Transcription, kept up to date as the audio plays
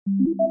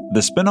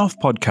The Spin-off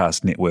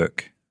Podcast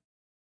Network.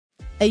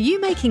 Are you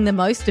making the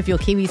most of your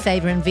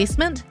KiwiSaver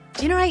investment?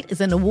 Generate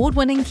is an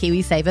award-winning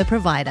KiwiSaver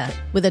provider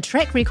with a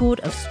track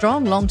record of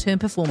strong long-term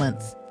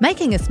performance.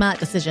 Making a smart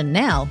decision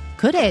now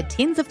could add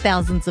tens of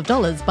thousands of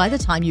dollars by the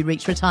time you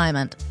reach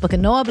retirement. Book a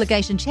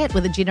no-obligation chat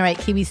with a Generate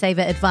KiwiSaver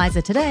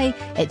advisor today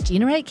at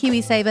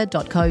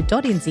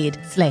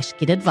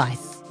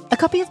generatekiwisaver.co.nz/get-advice. A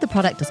copy of the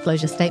product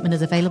disclosure statement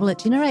is available at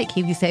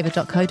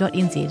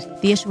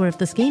generatekiwisaver.co.nz. The issuer of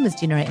the scheme is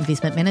Generate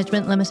Investment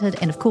Management Limited,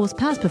 and of course,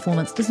 past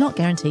performance does not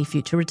guarantee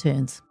future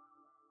returns.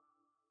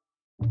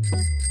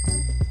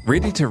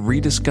 Ready to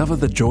rediscover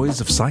the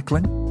joys of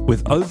cycling?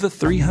 With over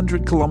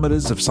 300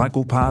 kilometres of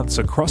cycle paths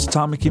across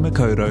Tāmaki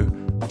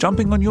Makaurau,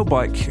 jumping on your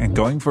bike and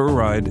going for a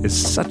ride is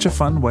such a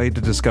fun way to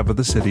discover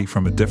the city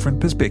from a different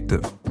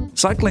perspective.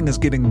 Cycling is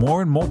getting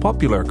more and more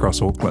popular across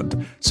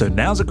Auckland, so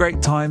now's a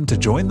great time to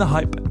join the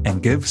hype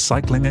and give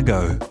cycling a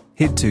go.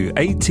 Head to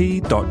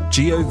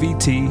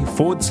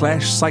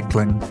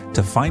at.govt/cycling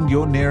to find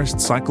your nearest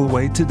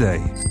cycleway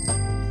today.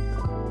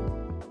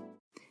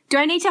 Do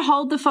I need to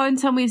hold the phone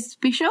somewhere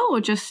special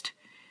or just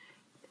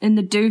in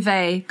the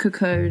duvet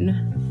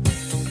cocoon?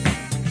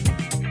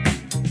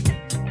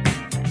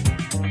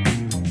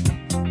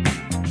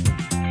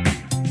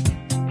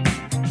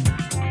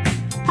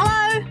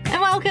 Hello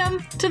and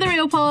welcome to The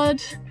Real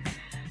Pod.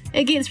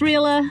 It gets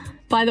realer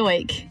by the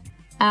week.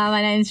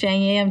 My name's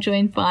Jane Yee. I'm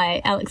joined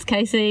by Alex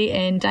Casey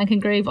and Duncan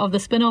Grieve of the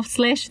Spin-off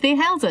 / Their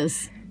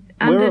Houses.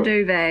 Under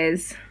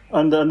duvets.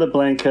 Under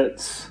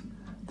blankets.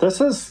 This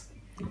is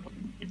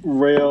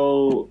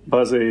real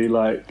buzzy,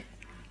 like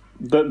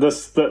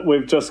that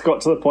we've just got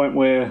to the point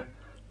where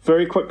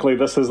very quickly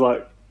this is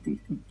like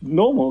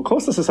normal. Of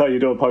course this is how you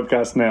do a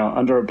podcast now,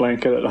 under a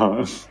blanket at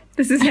home.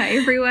 This is how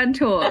everyone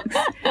talks.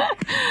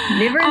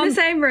 Never in the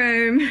same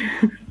room,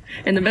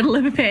 in the middle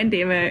of a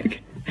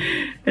pandemic.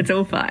 It's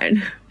all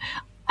fine.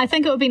 I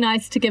think it would be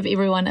nice to give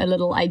everyone a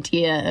little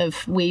idea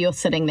of where you're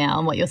sitting now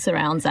and what your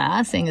surrounds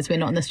are, seeing as we're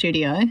not in the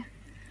studio.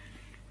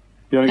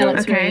 You want to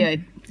Alex, go? where are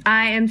you?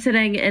 I am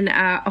sitting in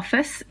our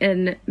office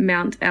in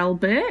Mount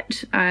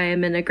Albert. I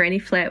am in a granny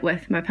flat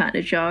with my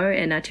partner Joe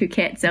and our two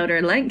cats, Zelda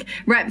and Link.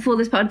 Right before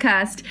this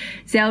podcast,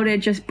 Zelda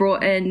just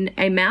brought in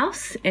a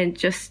mouse and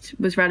just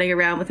was running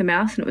around with a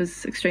mouse, and it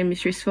was extremely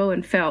stressful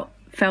and felt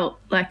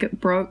like it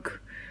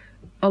broke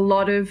a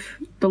lot of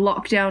the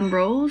lockdown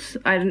rules.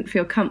 I didn't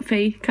feel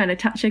comfy kind of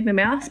touching the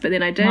mouse, but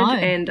then I did,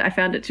 and I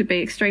found it to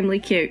be extremely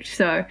cute.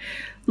 So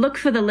look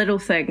for the little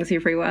things,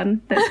 everyone.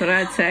 That's what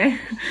I'd say.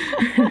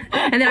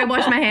 And then I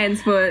washed my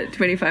hands for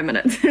 25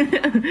 minutes.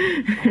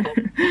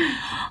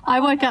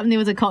 I woke up and there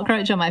was a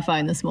cockroach on my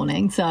phone this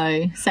morning,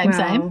 so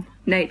same.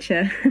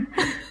 Nature.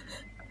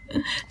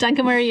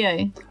 Duncan, where are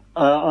you?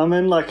 I'm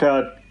in like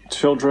a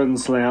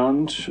children's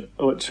lounge,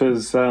 which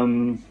is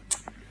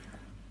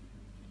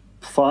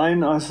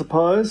fine, I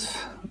suppose.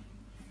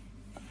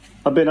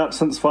 I've been up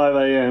since 5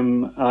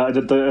 a.m. I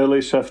did the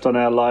early shift on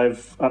our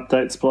live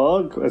updates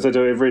blog, as I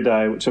do every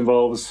day, which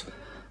involves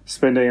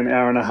spending an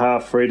hour and a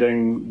half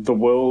reading the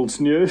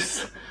world's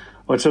news,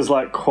 which is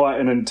like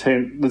quite an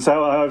intense... That's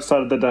how I've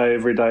started the day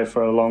every day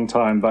for a long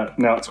time, but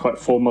now it's quite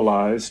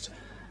formalised,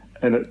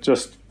 and it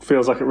just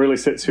feels like it really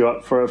sets you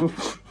up for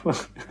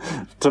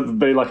to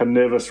be like a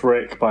nervous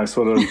wreck by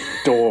sort of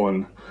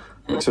dawn,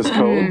 which is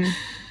cool.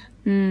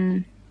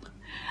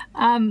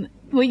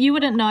 Well, you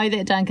wouldn't know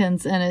that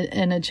Duncan's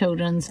in a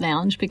children's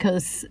lounge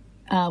because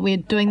we're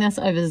doing this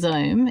over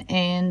Zoom,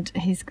 and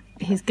he's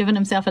given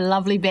himself a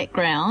lovely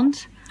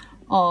background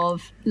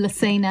of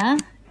Lucina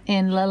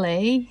and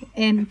Lily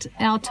and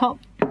our top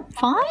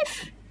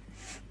 5.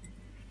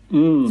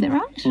 Is that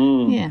right?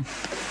 Yeah.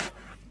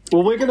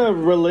 Well, we're going to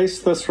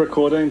release this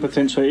recording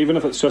potentially, even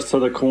if it's just to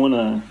the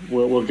corner.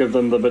 We'll give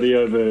them the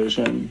video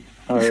version.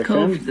 It's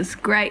cool. This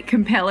great,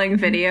 compelling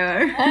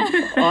video.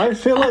 I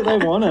feel like they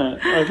want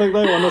it. I think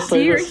they want to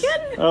see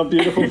our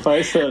beautiful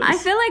faces. I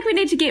feel like we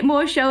need to get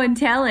more show and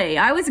telly.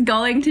 I was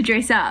going to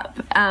dress up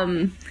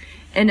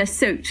in a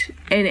suit,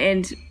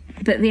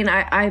 but then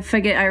I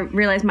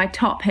realised my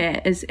top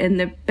hat is in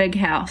the big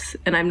house,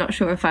 and I'm not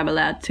sure if I'm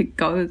allowed to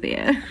go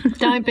there.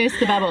 Don't burst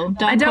the bubble.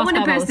 I don't want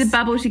to burst the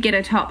bubble to get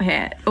a top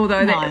hat,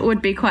 although that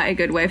would be quite a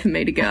good way for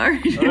me to go.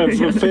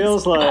 It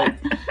feels like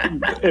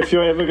if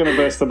you're ever going to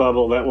burst the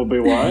bubble, that will be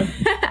why.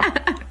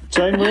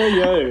 Jane, where are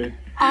you?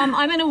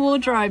 I'm in a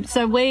wardrobe.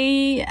 So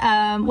we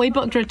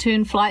booked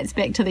return flights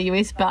back to the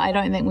US, but I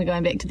don't think we're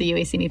going back to the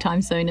US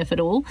anytime soon, if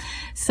at all.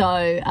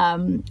 So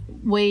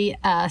we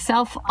are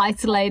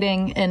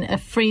self-isolating in a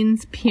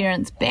friend's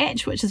parents'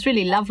 batch, which is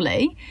really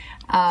lovely.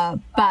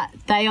 But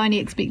they only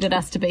expected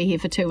us to be here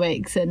for 2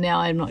 weeks, and now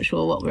I'm not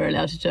sure what we're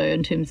allowed to do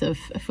in terms of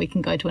if we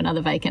can go to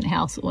another vacant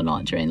house or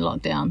not during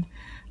lockdown.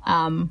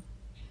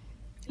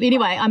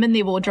 Anyway, I'm in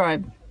their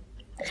wardrobe.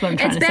 That's what I'm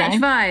trying to say.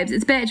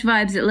 It's batch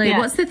vibes at Lee. Yeah.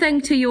 What's the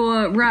thing to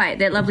your right?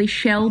 That lovely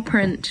shell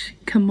print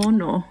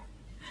kimono.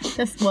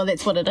 That's what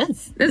it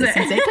is. That's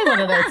exactly what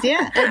it is.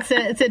 Yeah,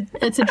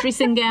 it's a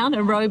dressing gown,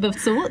 a robe of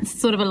sorts,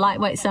 sort of a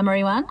lightweight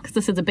summery one, because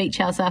this is a beach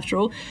house after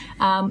all.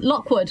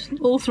 Lockwood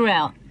all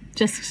throughout,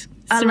 just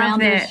I love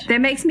surrounded. that.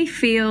 That makes me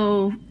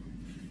feel,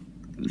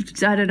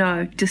 I don't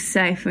know, just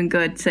safe and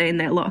good seeing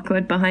that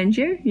Lockwood behind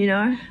you, you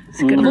know?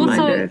 It's a good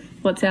reminder of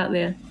what's out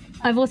there.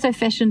 I've also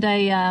fashioned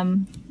a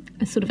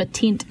sort of a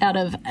tent out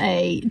of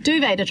a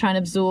duvet to try and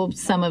absorb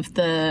some of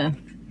the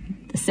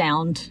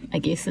sound, I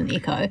guess, and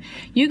echo.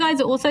 You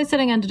guys are also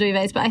sitting under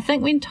duvets, but I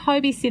think when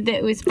Toby said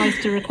that we're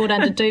supposed to record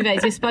under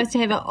duvets, you're supposed to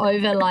have it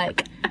over,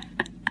 like,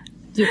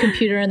 your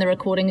computer and the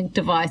recording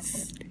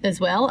device as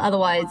well.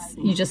 Otherwise,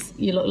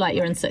 you look like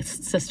you're in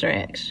Sister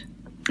Act.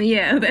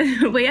 Yeah,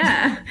 we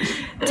are.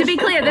 To be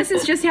clear, this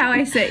is just how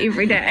I sit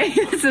every day.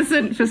 This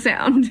isn't for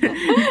sound.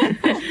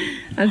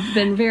 I've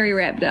been very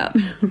wrapped up.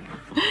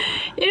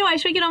 Anyway,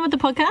 should we get on with the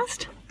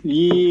podcast?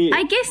 Yeah.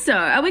 I guess so.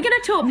 Are we going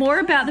to talk more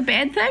about the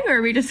bad thing, or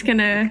are we just going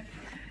to...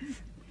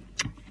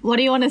 What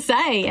do you want to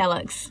say,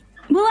 Alex?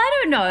 Well, I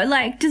don't know.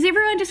 Like, does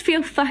everyone just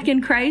feel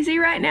fucking crazy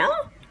right now?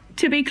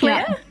 To be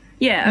clear?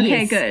 Yeah,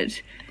 okay, Yes.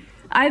 good.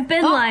 I've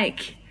been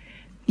like...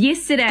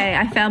 Yesterday,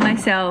 I found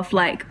myself,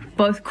 like,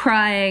 both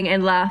crying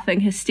and laughing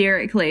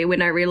hysterically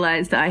when I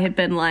realised that I had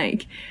been,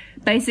 like,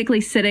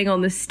 basically sitting on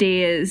the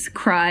stairs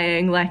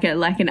crying like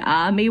an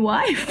army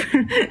wife.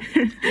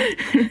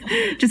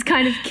 Just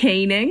kind of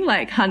keening,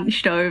 like,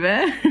 hunched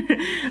over.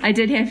 I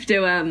did have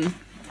to,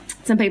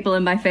 some people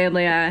in my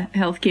family are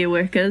healthcare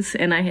workers,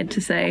 and I had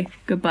to say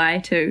goodbye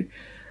to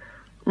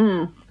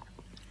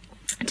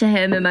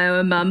him and my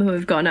own mum, who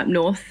have gone up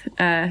north,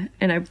 and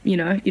you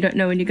don't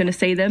know when you're going to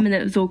see them, and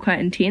it was all quite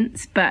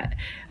intense. But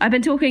I've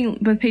been talking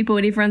with people,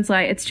 and everyone's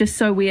like, it's just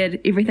so weird.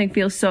 Everything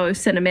feels so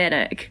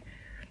cinematic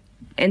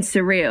and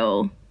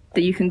surreal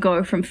that you can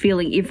go from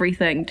feeling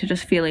everything to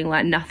just feeling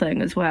like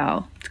nothing as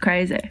well. It's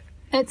crazy.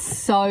 It's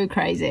so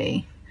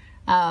crazy.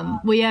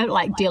 We are,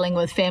 like, dealing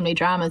with family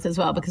dramas as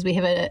well, because we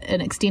have an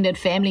extended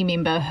family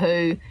member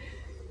who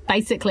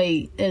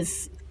basically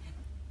is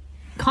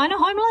kind of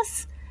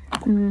homeless.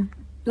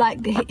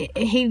 Like,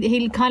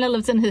 he kind of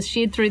lives in his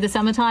shed through the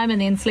summertime and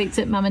then sleeps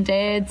at mum and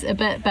dad's a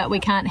bit, but we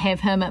can't have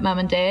him at mum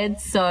and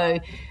dad's, so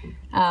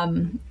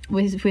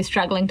we're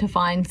struggling to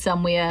find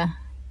somewhere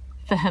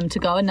for him to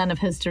go, and none of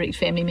his direct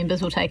family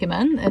members will take him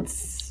in.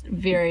 It's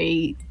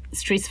very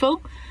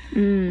stressful.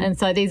 And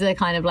so these are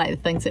kind of like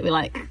the things that we're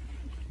like,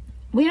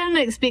 we didn't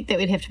expect that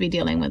we'd have to be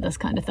dealing with this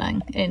kind of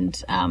thing.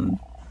 And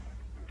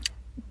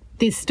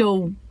there's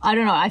still, I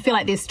don't know, I feel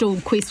like there's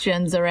still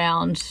questions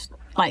around,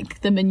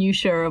 like, the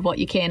minutiae of what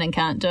you can and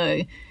can't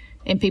do,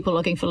 and people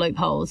looking for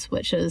loopholes,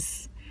 which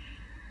is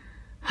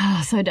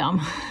so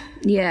dumb.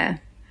 Yeah.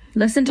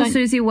 Listen to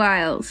Susie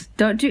Wiles.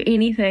 Don't do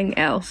anything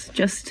else.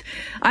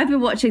 I've been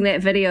watching that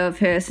video of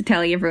her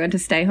telling everyone to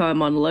stay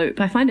home on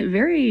loop. I find it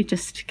very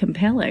just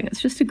compelling.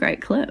 It's just a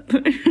great clip.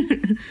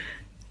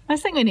 I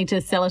just think we need to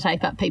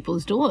sellotape up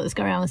people's doors,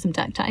 go around with some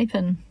duct tape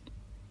and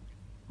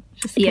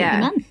just keep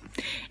them in.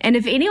 And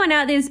if anyone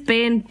out there's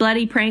been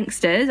bloody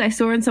pranksters, I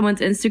saw in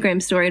someone's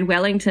Instagram story in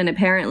Wellington,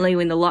 apparently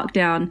when the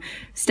lockdown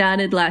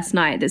started last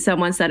night, that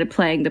someone started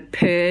playing the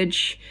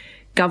Purge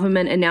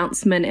government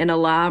announcement and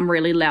alarm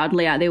really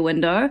loudly out their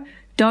window.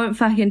 Don't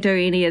fucking do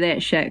any of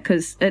that shit,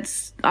 because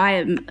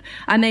I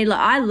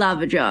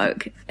love a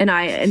joke, and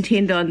I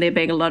intend on there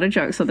being a lot of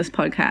jokes on this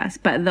podcast,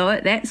 but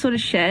that sort of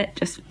shit,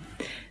 just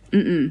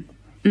no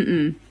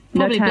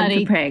Probably time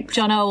bloody for pranks.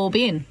 Jono or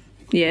Ben.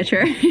 Yeah,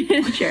 true.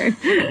 True.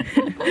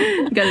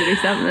 Gotta do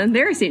something.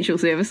 They're essential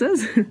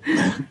services.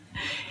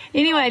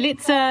 Anyway,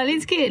 let's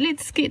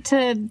get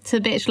to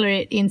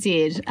Bachelorette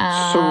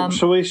NZ.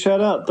 Shall we shout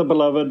out the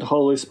beloved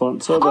holy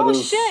sponsor?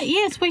 Shit,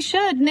 yes, we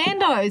should.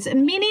 Nando's.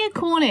 Many a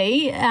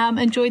Corny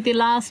enjoyed their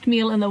last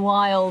meal in the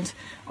wild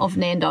of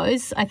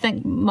Nando's, I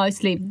think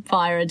mostly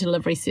via a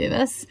delivery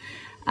service.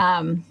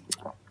 What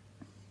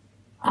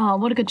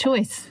a good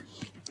choice.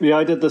 Yeah,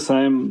 I did the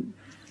same.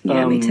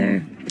 Yeah, me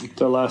too.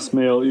 The last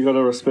meal, you got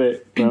to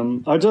respect.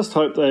 I just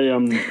hope they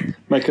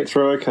make it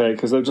through okay,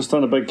 because they've just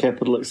done a big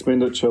capital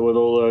expenditure with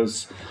all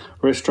those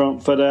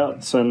restaurant fit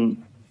outs,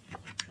 and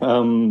I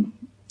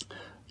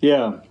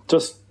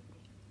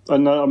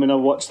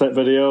watched that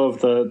video of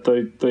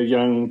the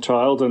young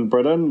child in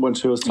Britain when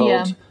she was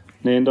told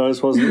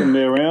Nando's wasn't going to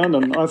be around,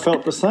 and I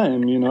felt the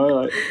same,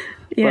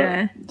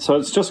 Yeah. So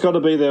it's just got to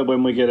be there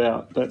when we get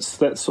out. That's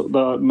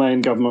the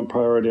main government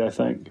priority, I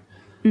think.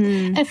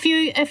 If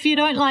you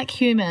don't like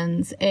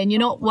humans and you're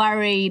not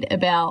worried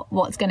about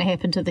what's going to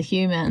happen to the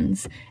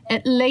humans,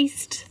 at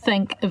least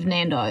think of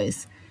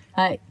Nando's.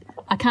 I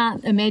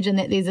can't imagine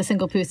that there's a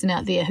single person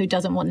out there who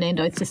doesn't want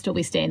Nando's to still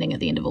be standing at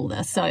the end of all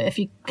this. So if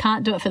you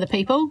can't do it for the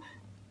people,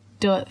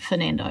 do it for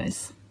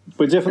Nando's.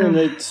 We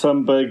definitely need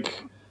some big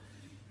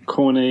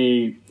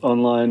corny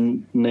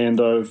online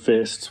Nando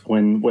fest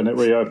when it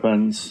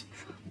reopens,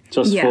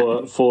 just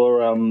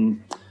for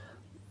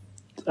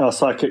our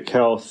psychic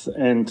health,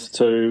 and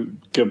to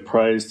give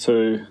praise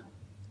to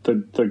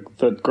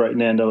the great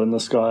Nando in the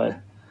sky.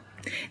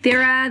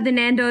 There are the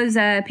Nando's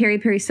peri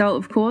peri salt,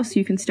 of course,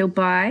 you can still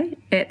buy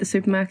at the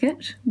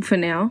supermarket for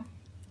now.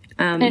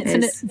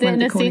 It's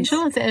an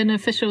essential. It's an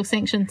official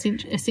sanction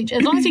essential.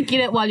 As long as you get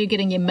it while you're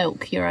getting your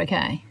milk, you're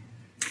okay.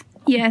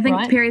 Yeah, I think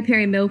Right. peri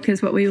peri milk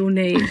is what we all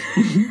need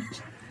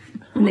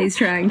in these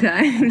trying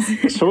times.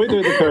 Shall we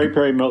do the peri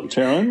peri milk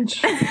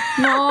challenge?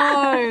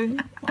 No.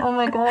 Oh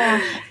my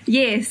gosh.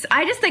 Yes,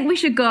 I just think we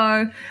should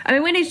go. I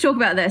mean, we need to talk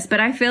about this, but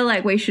I feel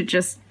like we should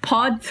just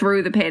pod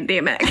through the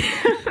pandemic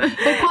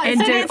and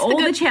so do that's all the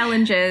the good-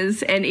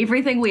 challenges and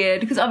everything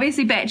weird. Because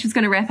obviously, Batch is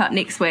going to wrap up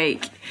next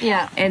week.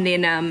 Yeah. And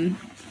then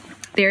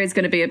there is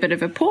going to be a bit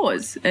of a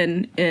pause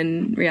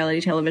in reality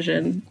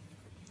television.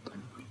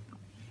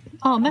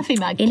 Oh, Miffy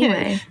mug.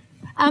 Anyway,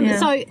 Cute. yeah.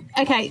 So,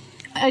 okay,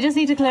 I just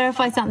need to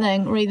clarify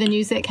something. Read the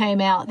news that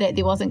came out that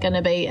there wasn't going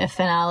to be a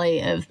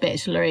finale of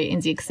Bachelorette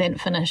and Zexcent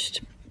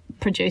finished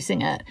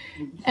producing it.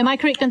 Am I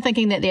correct in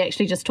thinking that they're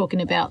actually just talking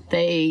about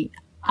the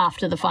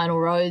after the final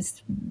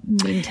rose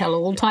men tell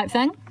all type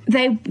thing?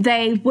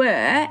 They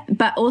were,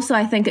 but also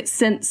I think it's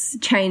since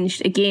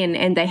changed again,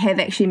 and they have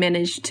actually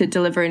managed to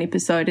deliver an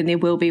episode, and there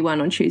will be one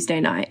on Tuesday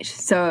night.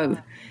 So,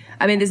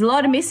 I mean, there's a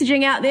lot of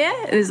messaging out there.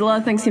 There's a lot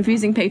of things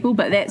confusing people,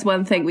 but that's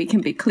one thing we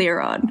can be clear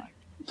on.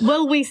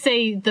 Will we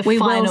see the We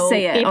will final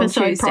see it on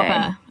episode Tuesday.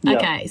 proper? Yeah.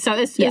 Okay, so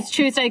is Yeah.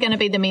 Tuesday going to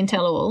be the men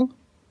tell all?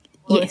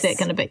 Or Yes. is that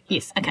going to be?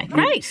 Yes. Okay,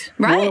 great.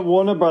 Right?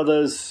 Warner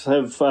Brothers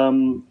have,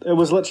 it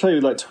was literally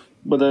like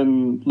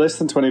within less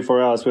than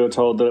 24 hours we were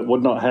told that it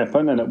would not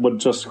happen and it would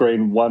just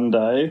screen one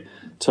day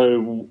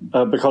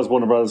because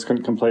Warner Brothers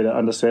couldn't complete it,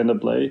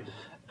 understandably.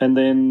 And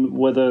then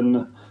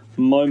within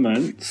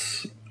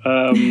moments,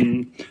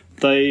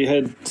 they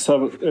had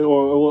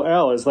or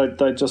hours,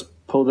 they just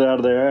pulled it out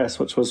of their ass,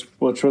 which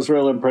was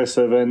real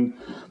impressive. And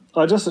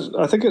I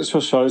think it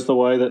just shows the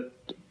way that,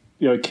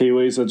 you know,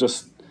 Kiwis are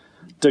just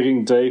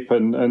digging deep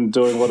and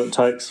doing what it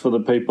takes for the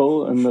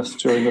people in this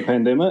during the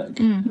pandemic.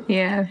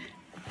 Yeah.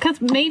 Because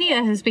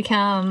media has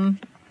become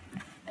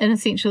an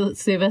essential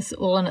service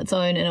all on its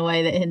own in a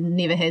way that it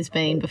never has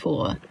been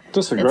before.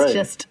 Disagree. It's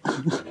just.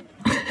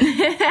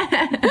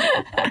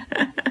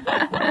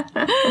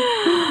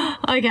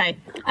 Okay.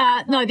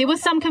 No, there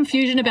was some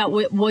confusion about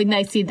when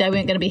they said they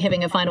weren't going to be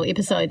having a final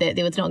episode, that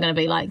there was not going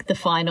to be like the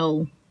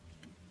final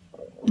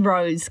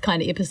rose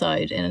kind of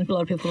episode. And a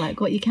lot of people were like,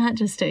 well, you can't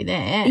just do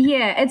that.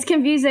 Yeah, it's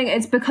confusing.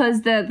 It's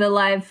because the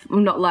live,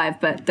 well, not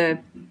live, but the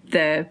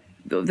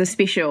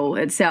special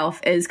itself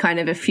is kind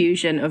of a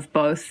fusion of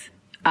both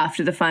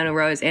After the Final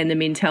Rose and the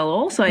Men Tell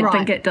All. So I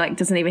think it like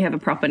doesn't even have a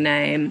proper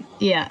name.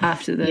 Yeah.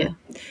 After the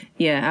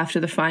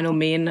after the final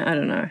men. I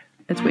don't know.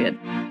 It's weird.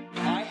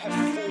 I have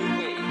 4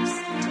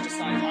 weeks to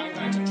decide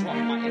I'm going to drop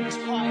my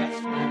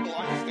entire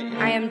life in.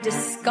 I am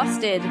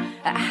disgusted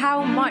at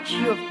how much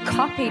you have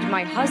copied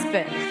my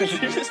husband.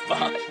 It's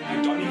fine.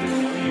 I don't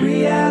even know you.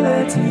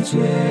 Reality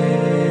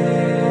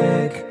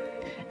check.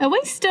 Are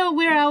we still,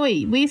 where are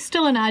we? We're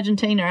still in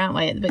Argentina, aren't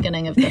we, at the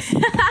beginning of this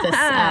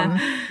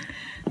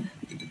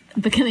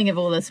beginning of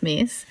all this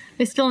mess?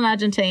 We're still in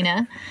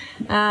Argentina.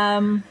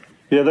 Yeah,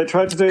 they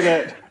tried to do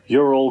that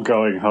 "you're all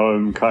going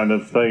home" kind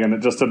of thing, and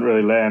it just didn't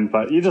really land.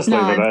 But you just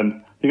leave it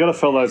in. You got to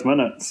fill those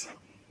minutes.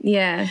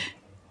 Yeah.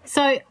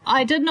 So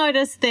I did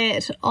notice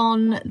that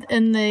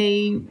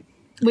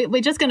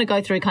we're just going to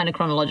go through kind of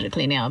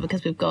chronologically now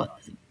because we've got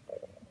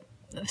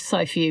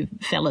so few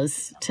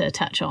fellas to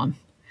touch on.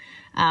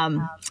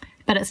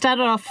 But it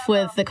started off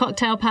with the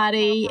cocktail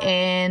party,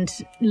 and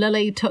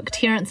Lily took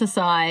Terence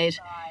aside,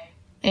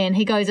 and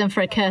he goes in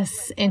for a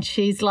kiss, and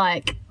she's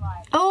like,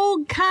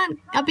 "Oh,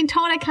 I've been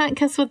told I can't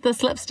kiss with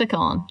this lipstick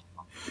on."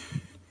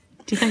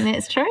 Do you think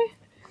that's true?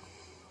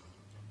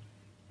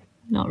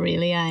 Not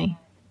really, eh?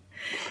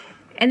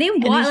 And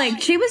then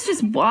she was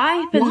just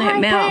wiping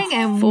that mouth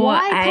and for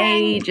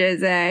wiping.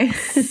 ages, eh?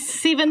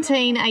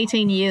 17,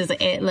 18 years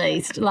at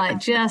least, like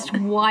just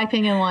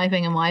wiping and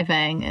wiping and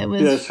wiping. It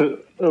was... Yeah, so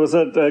it was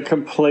a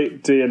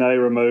complete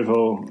DNA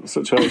removal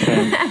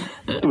situation.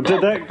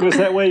 Was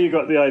that where you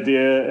got the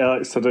idea,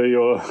 Alex, to do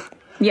your...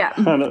 Yeah.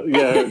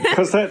 Yeah,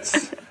 because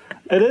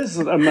it is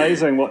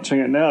amazing watching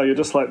it now. You're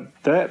just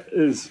like, that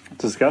is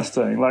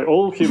disgusting. Like,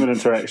 all human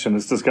interaction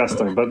is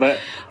disgusting, but that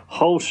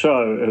whole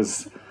show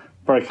is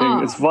breaking.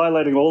 It's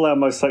violating all our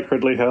most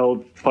sacredly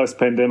held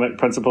post-pandemic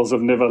principles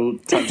of never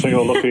touching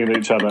or looking at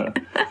each other.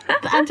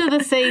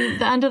 the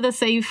under the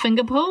sea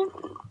finger pull.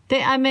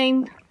 I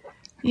mean,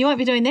 you won't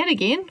be doing that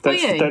again, will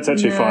you? That's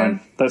actually fine.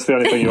 That's the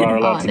only thing you are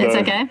allowed to do. That's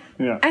okay.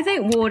 Yeah. I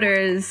think water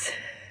is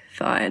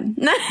fine.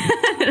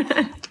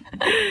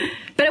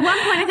 But at one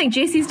point, I think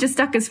Jesse's just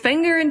stuck his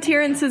finger in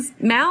Terence's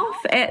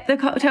mouth at the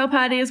cocktail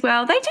party as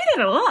well. They do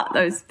that a lot,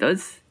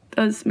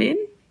 those men,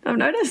 I've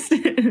noticed.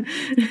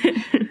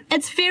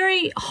 It's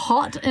very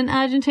hot in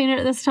Argentina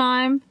at this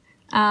time.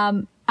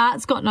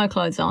 Art's got no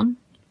clothes on.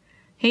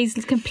 He's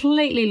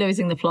completely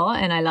losing the plot,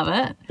 and I love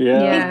it.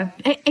 Yeah.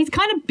 He's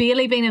kind of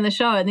barely been in the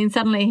show, and then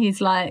suddenly he's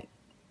like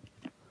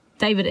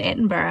David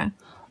Attenborough.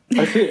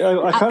 I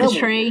Up kind the of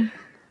tree.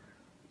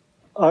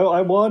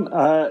 I want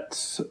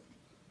Art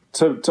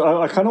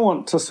I kind of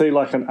want to see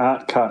like an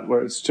Art cut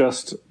where it's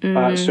just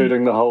Art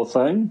shooting the whole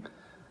thing,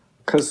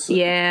 Because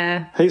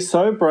Yeah. he's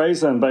so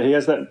brazen, but he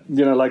has that,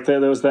 like there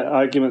was that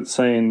argument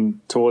scene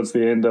towards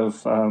the end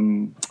of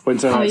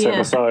Wednesday night's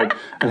episode,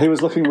 and he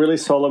was looking really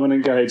solemn and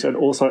engaged, and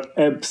also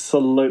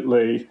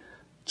absolutely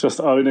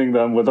just owning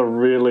them with a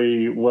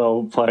really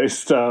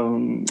well-placed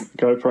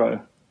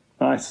GoPro.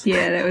 Nice.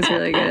 Yeah, that was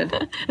really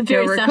good.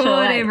 Very You'll subtle,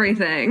 record eh?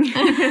 everything.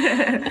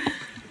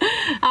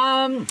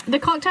 The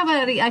cocktail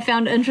party I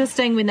found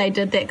interesting when they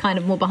did that kind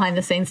of more behind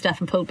the scenes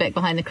stuff and pulled back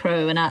behind the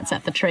crew and Art's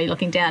up the tree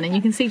looking down, and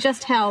you can see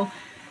just how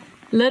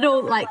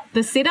little like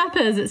the setup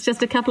is. It's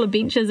just a couple of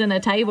benches and a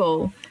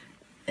table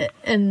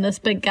in this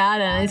big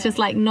garden. It's just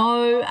like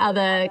no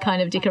other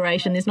kind of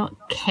decoration. There's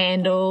not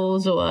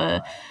candles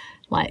or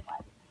like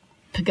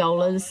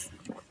pergolas.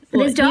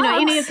 There's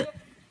dogs.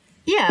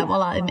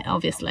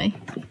 Obviously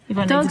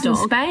everyone Dogs needs a and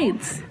dog.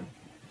 spades.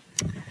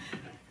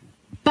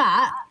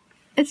 But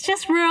it's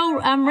just real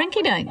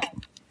rinky-dink.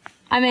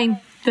 I mean,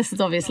 this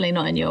is obviously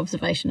not a new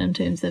observation in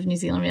terms of New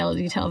Zealand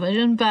reality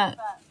television, but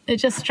it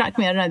just struck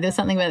me. I don't know, there's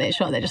something about that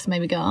shot that just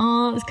made me go,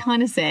 oh, it's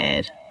kind of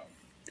sad.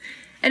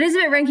 It is a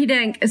bit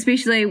rinky-dink,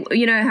 especially,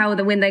 you know, how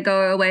when they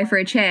go away for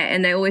a chat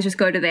and they always just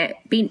go to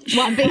that bench.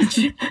 What bench?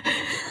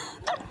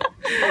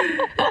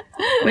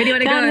 Where do you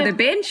want to go, the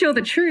bench or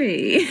the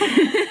tree?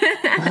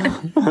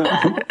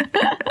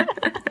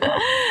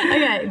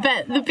 Okay,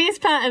 but the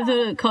best part of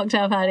the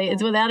cocktail party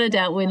is without a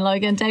doubt when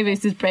Logan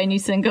debuts his brand new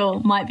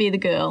single, Might Be the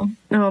Girl.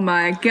 Oh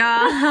my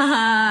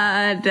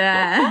God.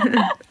 And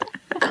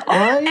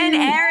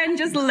Aaron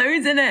just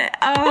losing it.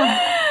 Oh.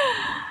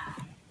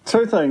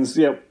 Two things.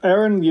 Yeah,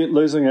 Aaron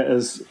losing it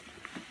is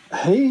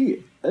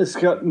he has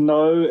got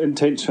no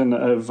intention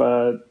of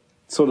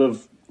sort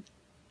of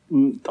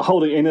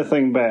holding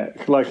anything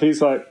back. Like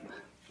he's like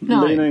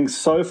leaning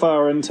so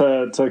far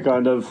into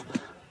kind of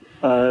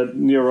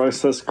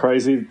neurosis,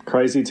 crazy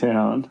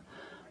town,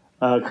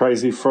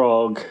 crazy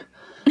frog.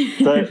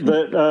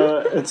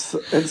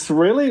 It's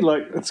really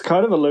like it's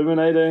kind of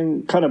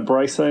illuminating, kind of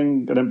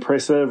bracing and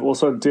impressive,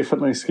 also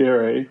definitely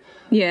scary.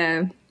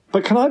 Yeah.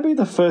 But can I be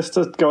the first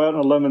to go out on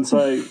a limb and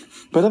say,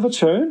 bit of a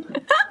tune?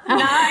 No,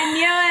 I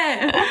knew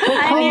it.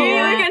 I knew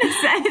you were going to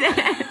say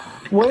that.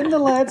 When the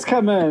lads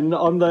come in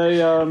on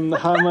the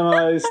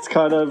harmonised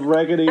kind of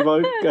raggedy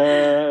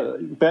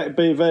back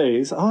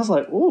BVs, I was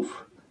like,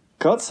 oof,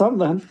 got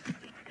something.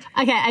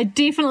 Okay, I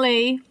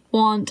definitely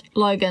want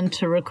Logan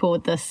to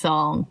record this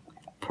song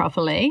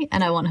properly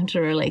and I want him to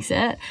release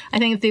it. I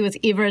think if there was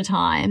ever a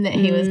time that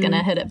he was going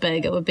to hit it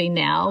big, it would be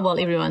now, while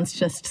everyone's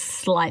just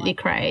slightly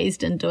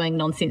crazed and doing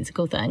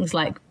nonsensical things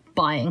like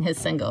buying his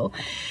single.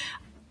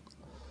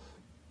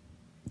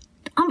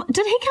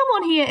 Did he come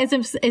on here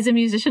as a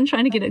musician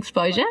trying to get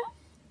exposure?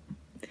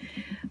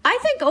 I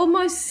think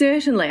almost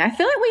certainly. I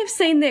feel like we've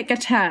seen that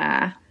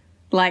guitar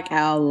like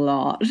a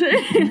lot.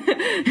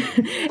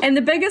 And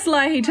the biggest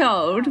lie he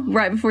told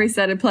right before he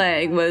started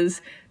playing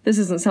was, this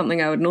isn't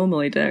something I would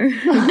normally do.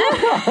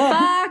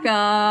 Fuck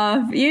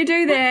off. You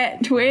do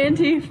that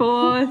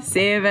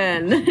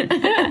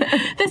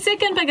 24/7. The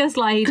second biggest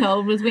lie he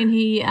told was when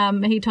he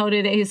told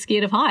her that he was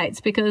scared of heights,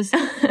 because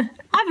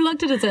I've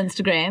looked at his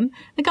Instagram.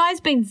 The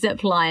guy's been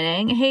zip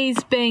lining,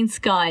 he's been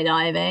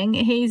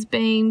skydiving, he's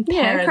been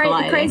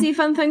paragliding. Crazy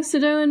fun things to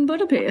do in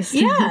Budapest.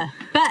 Yeah,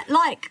 but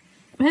like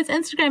his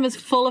Instagram is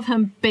full of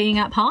him being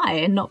up high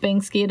and not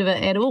being scared of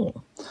it at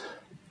all.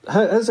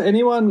 Has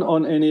anyone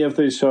on any of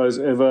these shows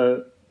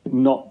ever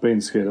not been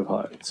scared of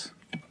heights?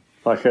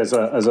 Like as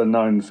a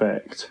known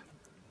fact?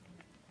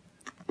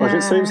 Like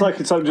it seems like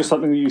it's just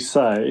something that you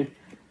say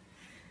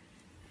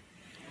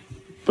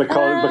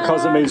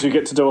because it means you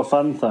get to do a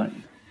fun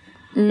thing.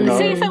 You know?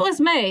 See, if it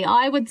was me,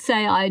 I would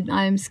say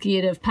I'm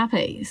scared of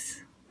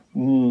puppies.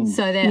 So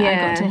that I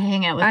got to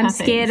hang out with I'm puppies.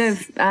 scared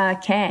of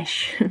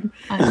cash.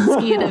 I'm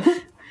scared of,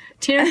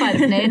 terrified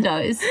of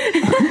Nando's.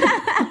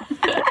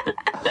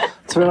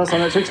 To be honest,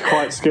 I'm actually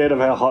quite scared of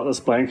how hot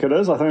this blanket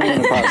is. I think I'm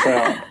going to pass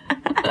out.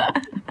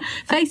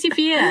 Face your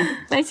fear,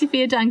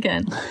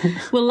 Duncan.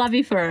 We'll love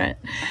you for it.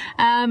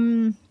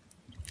 Yeah,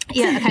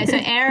 okay, so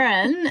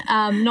Aaron,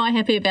 not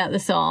happy about the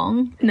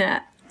song.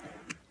 Nah.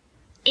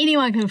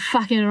 Anyone can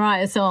fucking write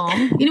a song.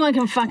 Anyone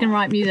can fucking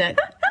write music.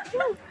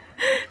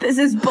 This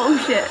is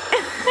bullshit.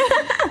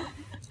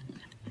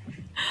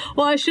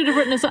 Well, I should have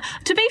written a song.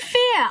 To be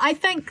fair, I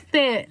think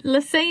that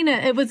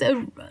Lucina's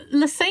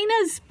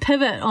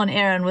pivot on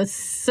Aaron was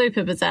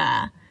super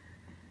bizarre.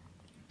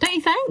 Don't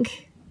you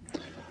think?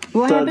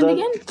 What happened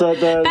again?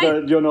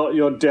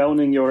 You're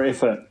downing your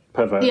effort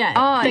pivot. Yeah.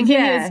 Oh, thinking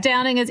yeah. he was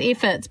downing his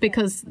efforts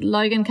because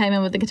Logan came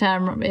in with the guitar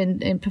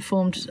and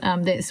performed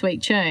that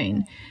sweet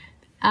tune.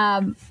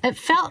 It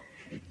felt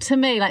to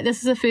me like this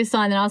is the first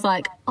time that I was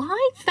like,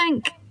 I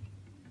think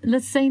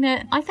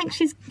Lucina,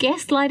 she's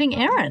gaslighting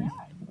Aaron.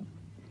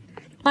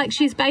 Like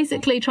she's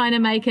basically trying to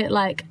make it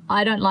like,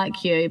 I don't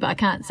like you, but I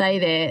can't say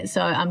that,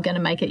 so I'm going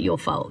to make it your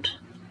fault.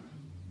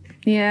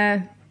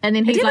 Yeah. And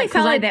then he's It like,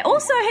 felt like that.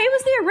 Also, he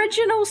was the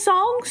original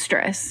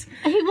songstress.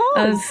 He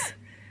was.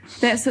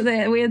 That's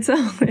that weird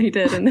song that he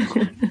did.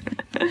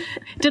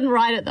 Didn't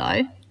write it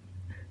though.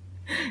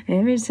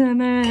 Every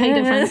time I Key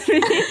difference.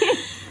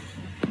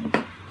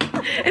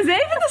 Is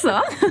that even the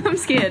song? I'm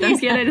scared. I'm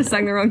scared I just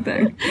sang the wrong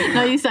thing.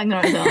 No, you sang the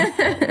right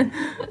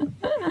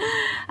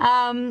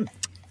song.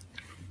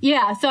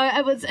 Yeah, so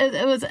it was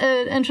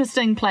an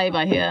interesting play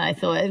by her, I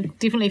thought. It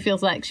definitely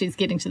feels like she's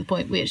getting to the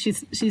point where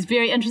she's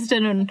very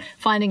interested in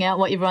finding out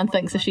what everyone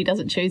thinks if she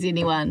doesn't choose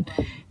anyone.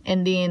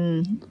 And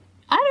then,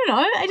 I don't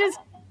know,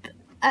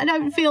 I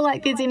don't feel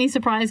like there's any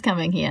surprise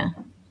coming here.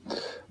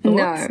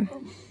 No.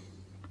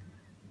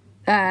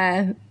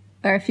 I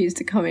refuse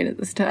to comment at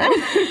this time.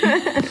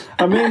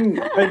 I mean,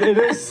 it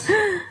is...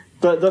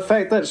 The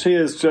fact that she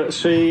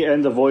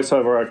and the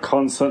voiceover are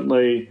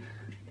constantly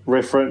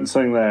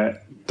referencing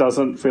that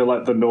doesn't feel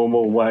like the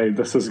normal way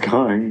this is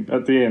going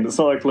at the end. It's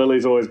not like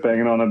Lily's always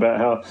banging on about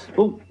how,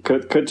 well,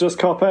 could just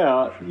cop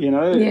out, you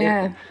know?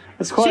 Yeah.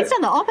 It's quite... She's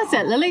done the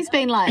opposite. Lily's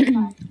been like,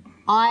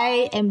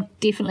 I am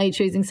definitely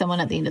choosing someone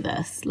at the end of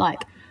this.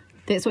 Like,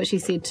 that's what she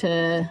said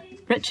to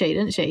Richie,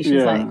 didn't she?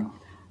 She's like,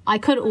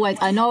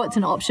 I know it's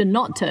an option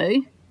not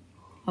to.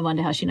 I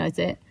wonder how she knows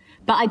that.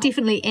 But I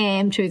definitely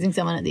am choosing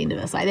someone at the end of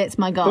this. Like, that's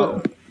my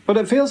goal. But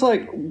it feels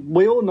like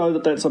we all know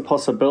that that's a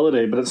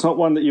possibility, but it's not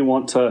one that you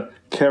want to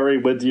carry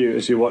with you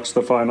as you watch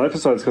the final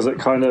episodes, because it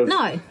kind of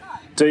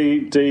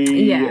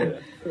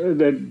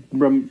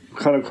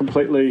kind of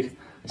completely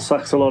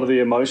sucks a lot of the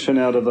emotion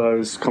out of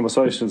those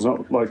conversations.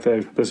 Not like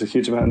there's a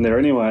huge amount in there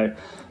anyway.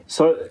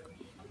 So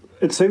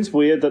it seems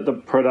weird that the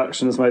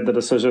production has made the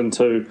decision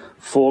to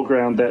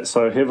foreground that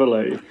so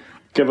heavily,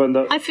 given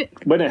that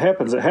when it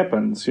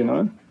happens, you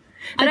know?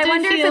 But I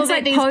wonder if it's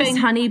like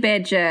post-Honey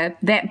Badger,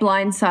 that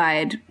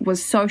blindside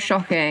was so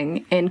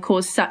shocking and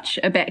caused such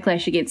a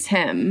backlash against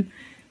him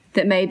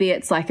that maybe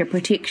it's like a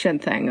protection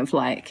thing of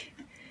like,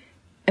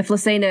 if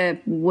Lucina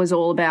was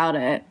all about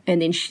it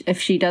and then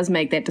if she does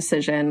make that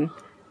decision,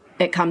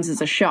 it comes as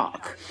a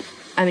shock.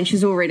 I mean,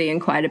 she's already in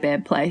quite a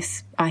bad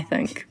place, I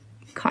think,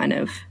 kind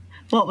of.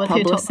 What with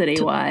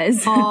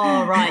publicity-wise?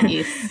 Oh, right,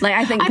 yes. Like,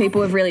 I think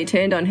people have really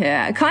turned on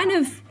her. Kind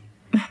of,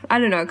 I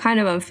don't know, kind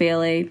of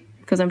unfairly,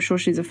 because I'm sure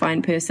she's a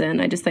fine person.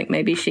 I just think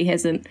maybe she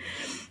hasn't,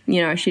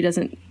 she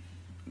doesn't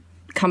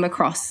come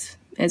across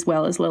as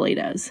well as Lily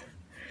does.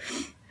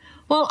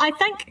 Well, I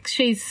think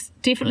she's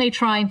definitely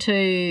trying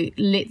to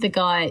let the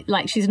guy,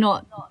 like, she's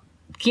not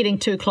getting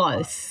too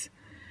close.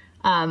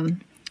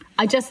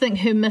 I just think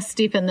her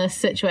misstep in this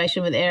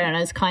situation with Aaron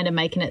is kind of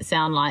making it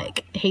sound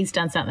like he's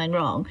done something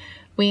wrong.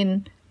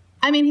 When,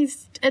 I mean,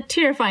 he's a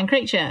terrifying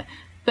creature.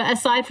 But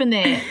aside from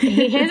that,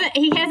 he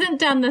hasn't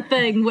done the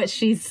thing which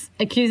she's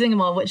accusing him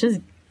of, which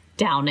is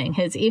downing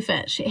his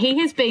effort. He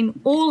has been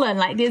all in.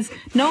 Like,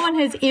 no one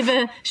has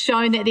ever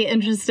shown that they're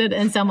interested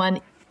in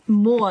someone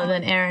more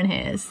than Aaron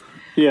has.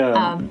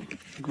 Yeah.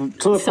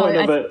 To the point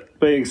of it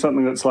being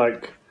something that's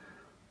like,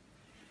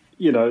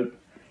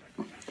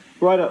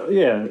 right up.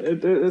 Yeah,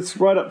 it's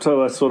right up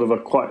to a sort of a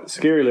quite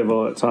scary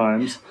level at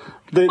times.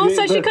 She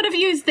could have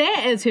used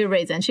that as her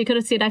reason. She could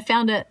have said, I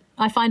find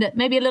it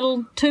maybe a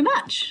little too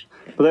much.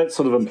 But that's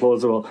sort of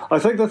implausible. I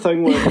think the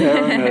thing with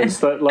Aaron is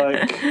that,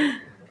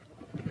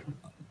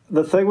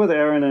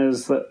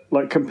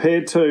 like,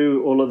 compared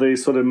to all of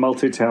these sort of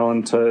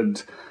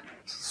multi-talented,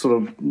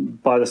 sort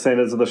of by the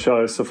standards of the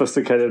show,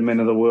 sophisticated men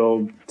of the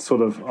world,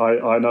 sort of,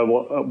 I know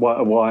what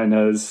a wine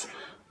is,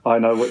 I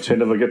know which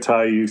end of a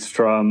guitar you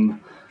strum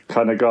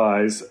kind of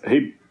guys,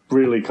 he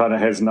really kind of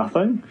has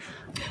nothing.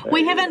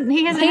 He hasn't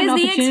had an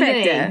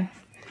opportunity.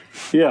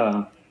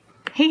 Yeah.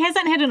 He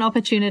hasn't had an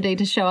opportunity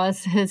to show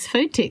us his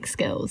food tech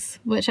skills,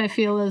 which I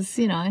feel is,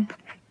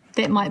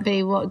 that might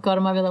be what got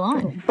him over the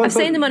line. I've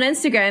seen them on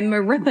Instagram,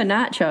 a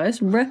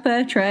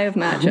ripper tray of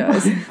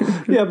nachos.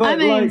 Yeah,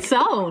 but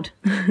sold.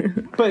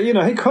 But, he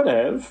could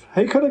have.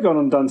 He could have gone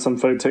and done some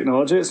food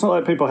technology. It's not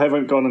like people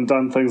haven't gone and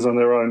done things on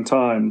their own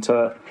time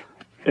to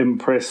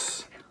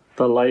impress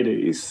the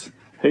ladies.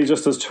 He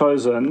just has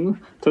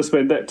chosen to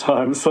spend that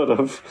time sort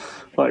of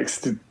like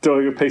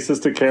doing pieces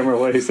to camera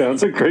where he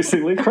sounds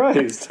increasingly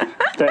crazed.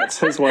 That's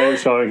his way of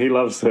showing he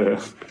loves her.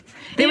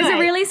 There was a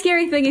really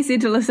scary thing he said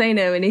to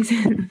Lucina when he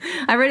said,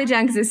 I wrote it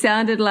down because it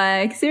sounded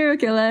like, serial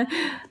killer,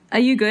 are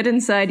you good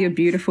inside your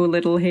beautiful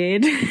little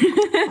head?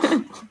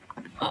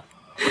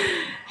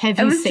 Have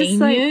you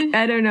seen you?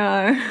 I don't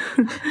know.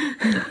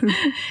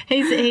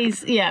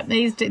 He's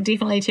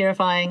definitely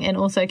terrifying, and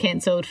also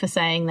cancelled for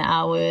saying the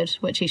R word,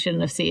 which he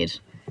shouldn't have said.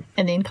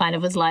 And then kind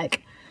of was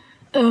like,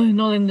 oh,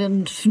 not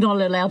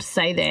allowed to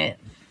say that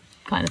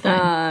kind of thing.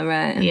 Oh,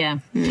 right. Yeah.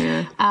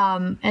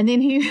 And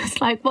then he was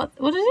like, what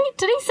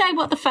did he say?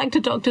 What the fuck do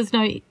doctors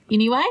know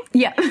anyway?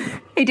 Yeah,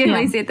 he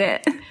definitely said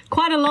that.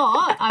 Quite a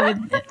lot,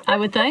 I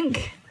would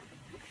think.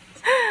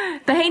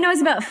 But he knows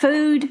about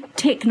food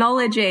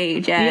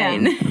technology,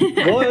 Jane.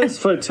 Yeah. What is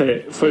food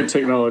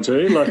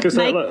technology? Like, is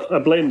that like a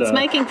blender?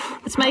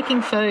 It's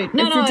making food.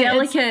 It's a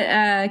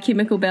delicate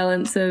chemical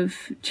balance of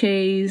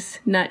cheese,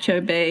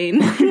 nacho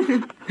bean.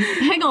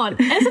 Hang on,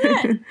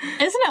 isn't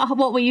it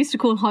what we used to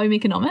call home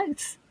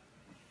economics?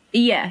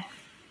 Yeah.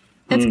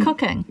 It's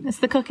cooking. It's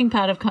the cooking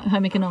part of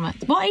home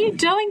economics. What are you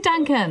doing,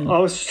 Duncan? I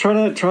was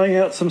trying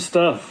out some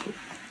stuff.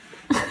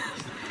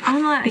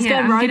 I'm like, He's yeah,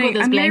 going rogue with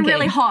his I'm getting blanket.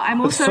 really hot.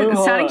 I'm also so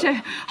hot. starting to,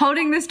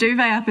 holding this duvet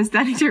up is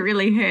starting to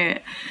really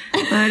hurt.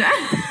 But,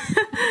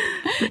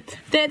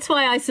 That's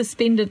why I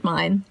suspended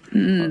mine.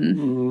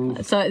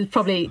 So it's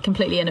probably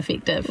completely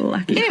ineffective.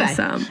 lucky Anyway. for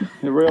some.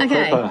 You're real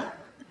Okay. pepper.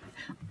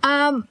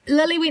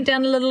 Lily went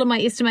down a little in my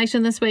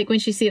estimation this week when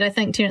she said, I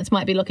think Terence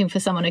might be looking for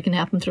someone who can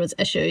help him through his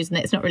issues, and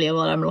that's not really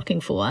what I'm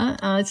looking for.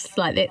 It's just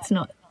like, that's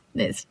not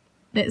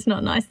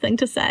a nice thing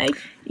to say.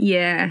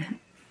 Yeah,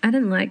 I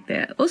didn't like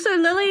that. Also,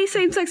 Lily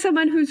seems like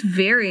someone who's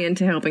very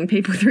into helping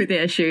people through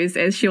their issues,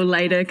 as she'll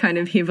later kind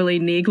of heavily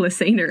neg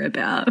Lucina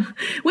about.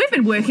 We've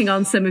been working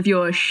on some of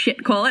your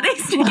shit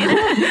qualities together.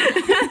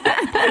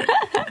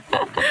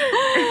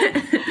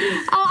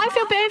 I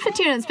feel bad for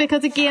Terence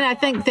because, again, I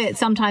think that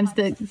sometimes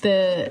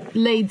the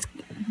leads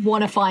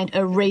want to find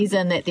a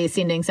reason that they're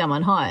sending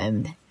someone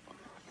home.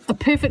 A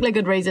perfectly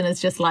good reason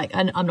is just like,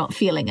 I'm not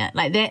feeling it.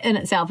 Like, that in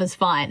itself is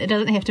fine. It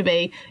doesn't have to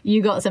be,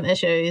 you got some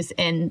issues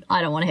and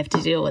I don't want to have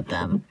to deal with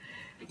them.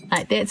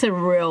 Like, that's a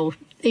real,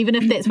 even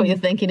if that's what you're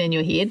thinking in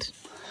your head,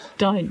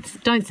 don't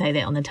say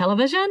that on the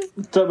television.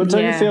 But don't you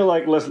Yeah. feel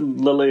like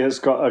Lily has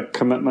got a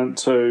commitment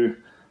to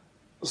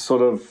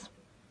sort of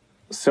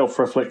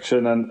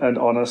self-reflection and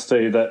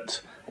honesty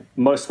that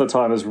most of the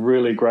time is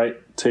really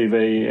great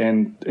TV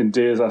and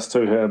endears us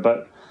to her,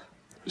 but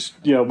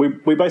you know,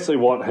 we basically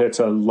want her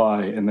to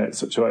lie in that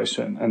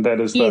situation, and that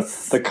is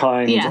Yes. the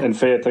kind Yeah. and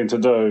fair thing to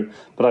do.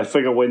 But I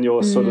figure when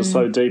you're sort of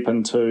so deep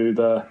into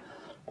the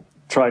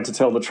trying to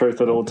tell the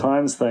truth at all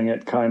times thing,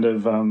 it kind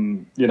of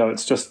you know,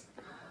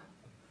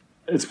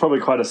 it's probably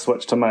quite a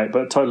switch to make.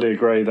 But I totally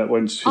agree that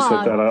when she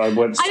said that, I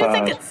winced I don't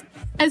hard. think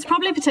it's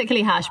probably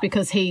particularly harsh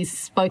because he's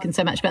spoken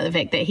so much about the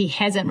fact that he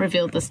hasn't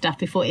revealed this stuff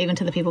before, even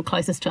to the people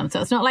closest to him. So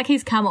it's not like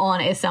he's come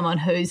on as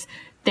someone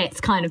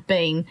that's kind of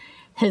been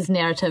his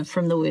narrative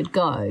from the word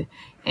go,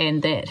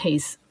 and that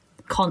he's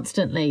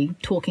constantly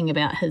talking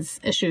about his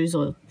issues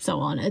or so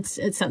on. It's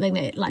something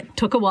that like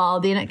took a while,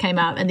 then it came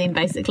up, and then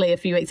basically a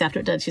few weeks after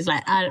it did, she's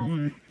like,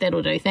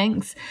 that'll do,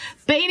 thanks.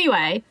 But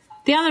anyway,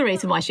 the other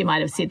reason why she might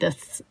have said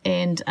this,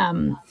 and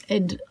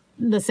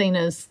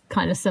Lucina's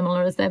kind of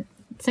similar, is that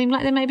it seemed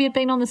like they maybe had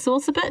been on the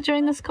sauce a bit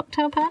during this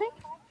cocktail party.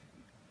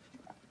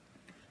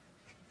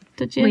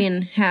 Did you?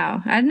 When?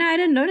 How? I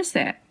didn't notice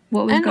that.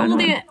 What was going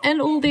on?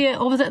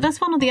 Or was it this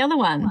one or the other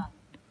one?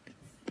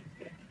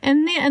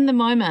 In the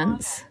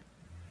moments,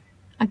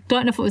 I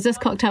don't know if it was this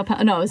cocktail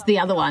party. No, it was the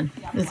other one.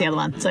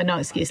 So no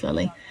excuse,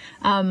 Lily.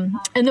 And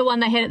the one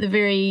they had at the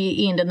very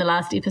end in the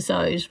last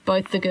episode,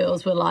 both the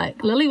girls were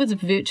like, Lily was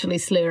virtually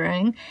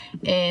slurring,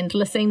 and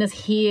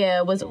Lucina's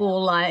hair was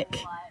all like,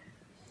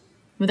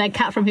 they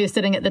cut from her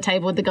sitting at the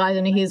table with the guys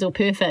and her hair's all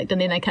perfect, and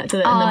then they cut to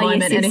the in the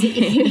moment, yes, and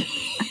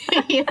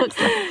he looks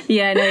like,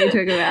 Yeah, I know what you're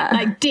talking about.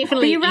 like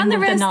definitely. But you run end the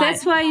of risk. night.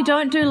 That's why you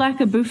don't do like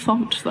a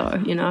bouffant,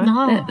 though. You know,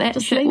 No, that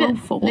just shit leave will it.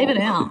 fall. Leave it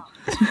out.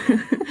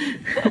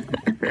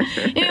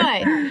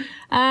 Anyway,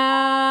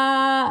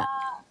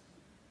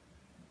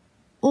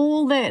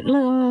 all that.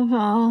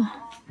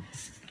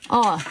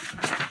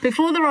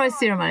 Before the rose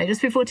ceremony,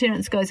 just before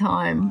Terence goes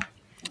home,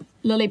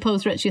 Lily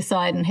pulls Richie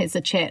aside and has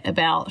a chat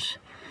about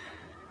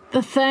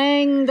the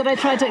thing that I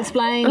tried to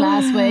explain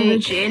last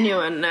week.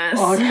 Genuineness.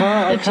 I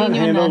can't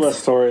handle the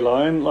genuineness.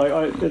 storyline.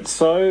 Like, it's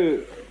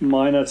so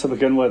minor to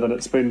begin with, and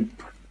it's been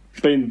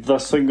the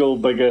single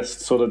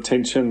biggest sort of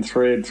tension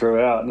thread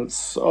throughout, and it's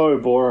so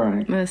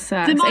boring. It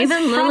sucks. The most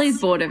Even Lily's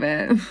bored of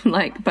it.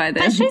 Like by the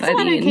But she's by the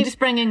one who end. keeps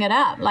bringing it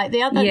up. Like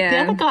the other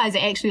Yeah. guys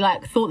actually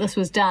like thought this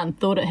was done,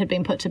 thought it had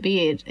been put to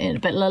bed,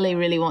 but Lily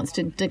really wants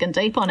to dig in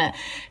deep on it.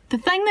 The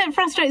thing that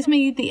frustrates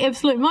me the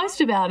absolute most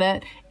about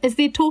it is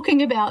they're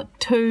talking about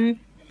two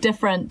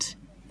different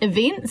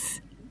events.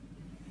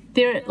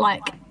 They're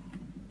like,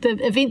 the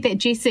event that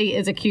Jessie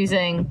is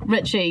accusing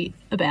Richie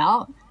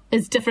about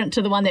is different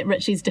to the one that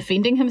Richie's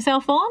defending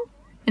himself on.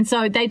 And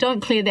so they don't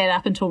clear that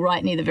up until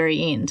right near the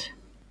very end.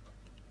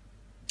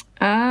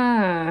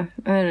 I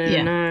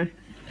don't know.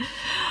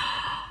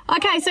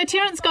 Okay, so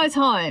Terence goes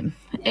home,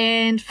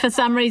 and for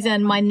some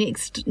reason my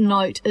next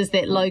note is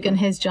that Logan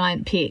has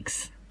giant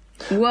pecs.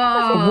 Whoa.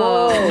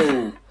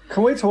 Whoa!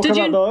 Can we talk Did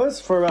about you-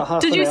 those for about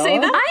half Did an you hour? see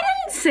that? I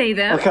didn't see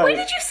that. Okay. When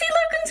did you see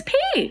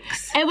Logan's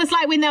pecs? It was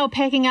like when they were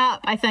packing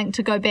up, I think,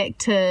 to go back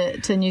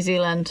to New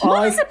Zealand.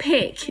 What is a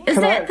pec? Is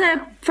Can that I-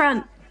 the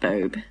front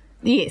boob?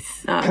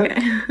 Yes. Oh, okay.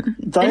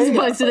 As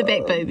opposed to the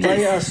back boob.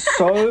 They are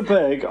so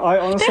big. I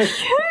honestly,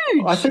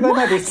 huge. I think they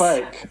might be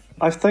fake.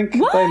 I think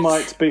they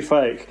might be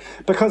fake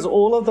because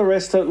all of the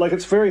rest of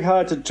it's very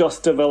hard to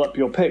just develop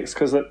your pecs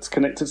because it's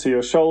connected to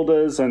your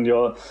shoulders and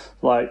your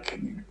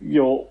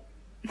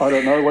I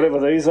don't know, whatever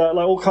these are,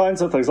 like all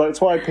kinds of things. Like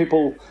it's why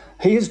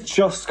he has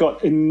just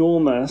got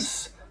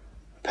enormous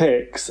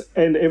pecs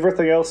and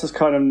everything else is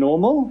kind of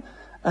normal.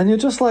 And you're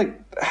just like,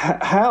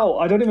 how?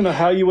 I don't even know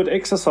how you would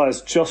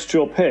exercise just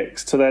your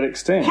pecs to that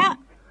extent.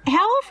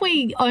 How have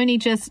we only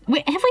have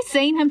we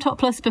seen him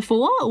topless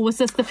before, or was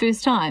this the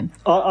first time?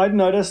 I'd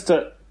noticed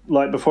it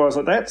like before. I was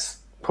like, that's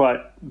quite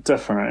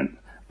different.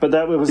 But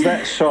that was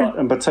that shot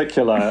in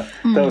particular.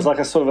 There was like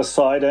a sort of a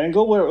side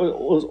angle where it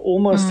was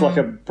almost like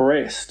a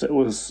breast. It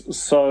was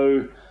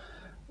so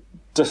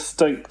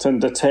distinct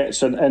and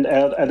detached and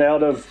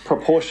out of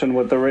proportion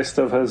with the rest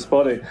of his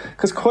body.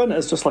 Because Quinn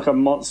is just like a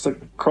monster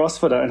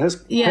CrossFitter, and his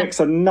pecs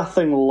are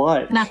nothing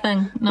like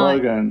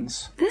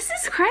Logan's. This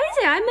is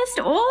crazy. I missed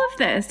all of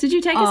this. Did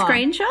you take a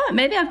screenshot?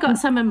 Maybe I've got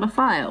some in my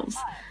files.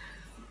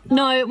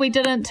 No, we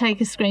didn't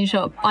take a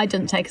screenshot. I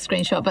didn't take a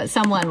screenshot, but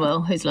someone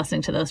will who's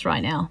listening to this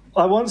right now.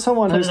 I want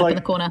someone who's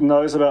like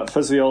knows about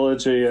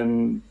physiology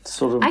and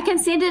sort of... I can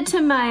send it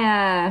to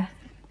my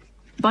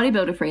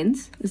bodybuilder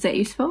friends. Is that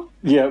useful?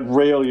 Yeah,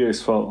 real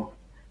useful.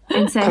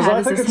 And say,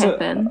 how does this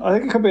happen? I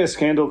think it could be a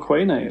scandal,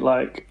 Queenie.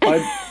 Like,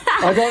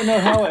 I don't know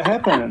how it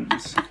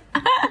happens.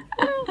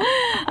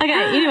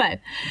 Okay,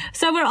 anyway.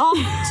 So we're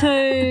off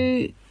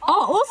to...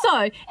 Oh,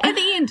 also, at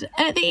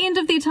the end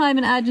of their time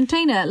in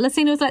Argentina,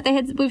 Lucina was like,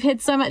 we've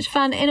had so much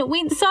fun and it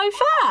went so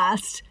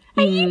fast.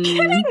 Are you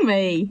kidding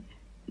me?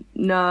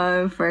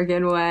 No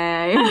friggin'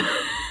 way.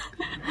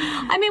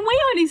 I mean,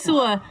 we only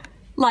saw,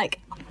 like,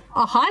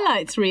 a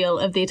highlights reel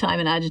of their time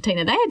in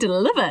Argentina. They had to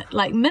live it,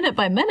 like, minute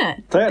by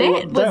minute.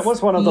 That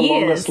was one of the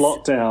longest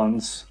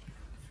lockdowns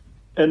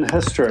in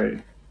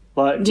history.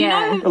 Like,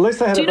 at least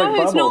they had a big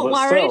bubble,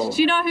 but still.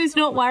 Do you know who's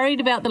not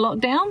worried about the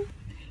lockdown?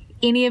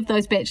 Any of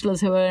those bachelors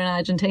who are in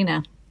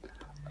Argentina.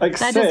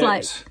 Except, they're just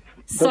like,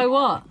 so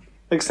what?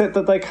 Except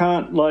that they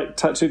can't, like,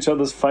 touch each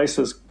other's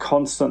faces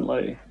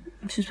constantly.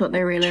 Which is what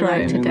they really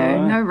like to do.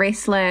 No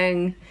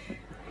wrestling,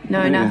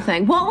 no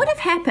nothing. What would have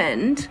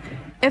happened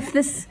if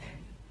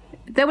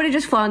they would have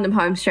just flown them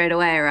home straight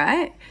away,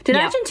 right? Did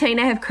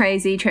Argentina have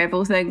crazy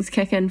travel things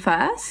kick in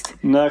fast?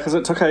 No, because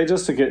it took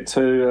ages to get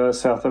to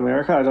South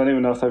America. I don't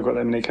even know if they've got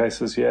that many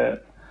cases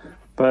yet.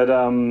 But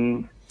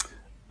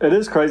it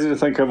is crazy to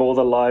think of all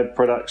the live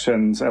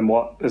productions and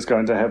what is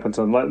going to happen to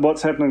them. Like,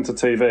 what's happening to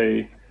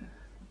TV?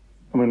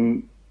 I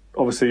mean,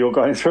 obviously you're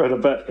going through it a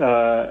bit,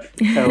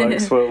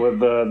 Alex, with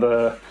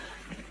the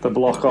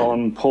block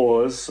on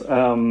pause.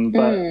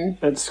 But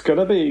it's going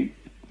to be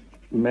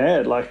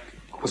mad, like,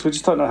 because we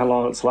just don't know how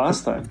long it's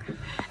lasting.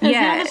 It's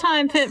not a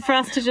time for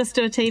us to just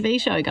do a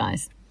TV show,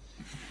 guys.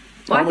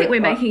 Well, I think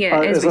we're making it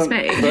as we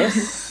speak.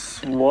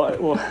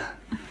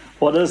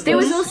 What is this? There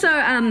was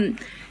also...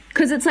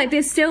 because it's like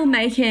they're still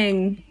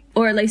making,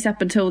 or at least up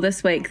until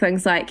this week,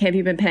 things like, have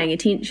you been paying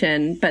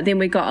attention? But then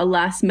we got a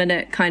last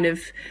minute kind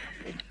of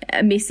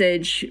a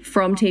message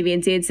from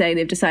TVNZ saying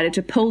they've decided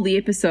to pull the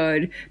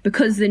episode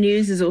because the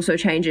news is also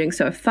changing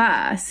so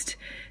fast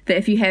that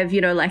if you have,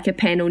 like a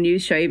panel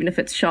news show, even if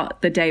it's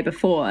shot the day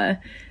before,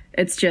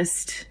 it's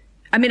just...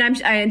 I mean,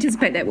 I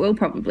anticipate that will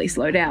probably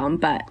slow down,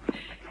 but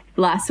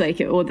last week,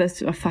 I don't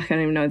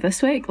even know,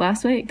 this week?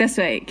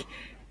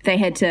 They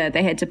had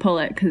to pull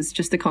it because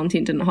just the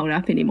content didn't hold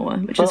up anymore,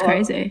 which is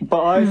crazy.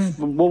 Well,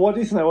 what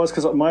do you think that was?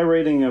 Because my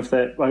reading of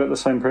that, I got the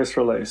same press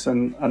release,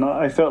 and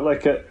I felt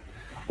like it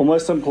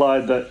almost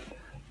implied that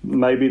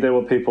maybe there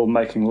were people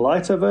making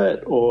light of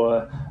it,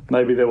 or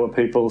maybe there were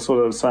people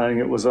sort of saying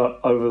it was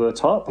over the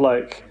top.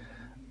 Like,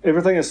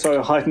 everything is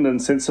so heightened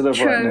and sensitive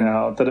right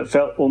now that it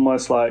felt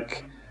almost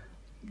like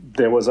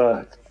there was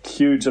a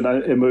huge and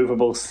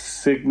immovable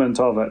segment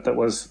of it that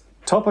was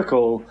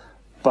topical,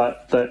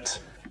 but that...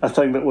 a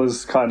thing that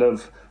was kind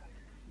of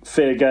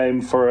fair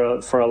game for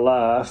a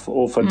laugh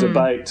or for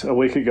debate a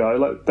week ago.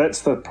 Like,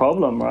 that's the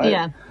problem, right?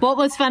 Yeah. What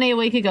was funny a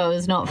week ago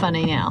is not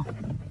funny now.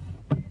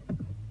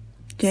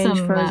 Jane's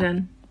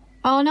frozen.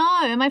 Oh, no.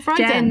 Am I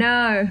frozen? Jane,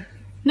 no.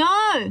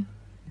 No.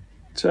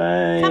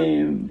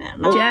 Jane.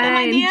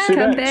 Jane,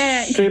 come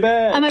back. She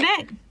back. Am I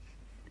back?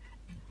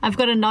 I've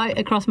got a note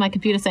across my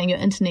computer saying your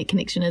internet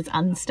connection is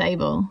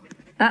unstable.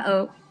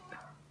 Uh-oh.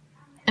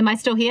 Am I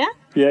still here?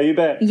 Yeah, you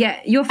back. Yeah,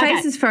 your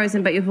face is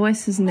frozen, but your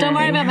voice is not. Don't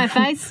worry about my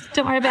face.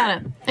 Don't worry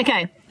about it.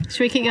 Okay,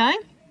 should we keep going?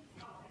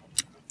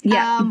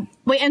 Yeah.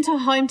 We enter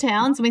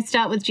hometowns and we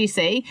start with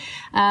Jessie.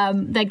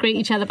 They greet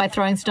each other by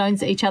throwing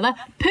stones at each other.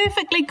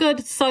 Perfectly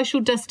good social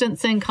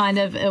distancing kind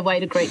of a way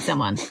to greet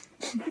someone.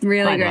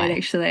 Really great,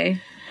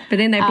 actually. But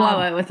then they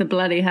blow it with a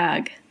bloody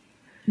hug.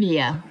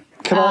 Yeah.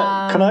 Can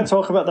I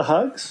talk about the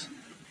hugs?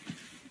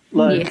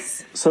 Like,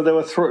 yes. So they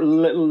were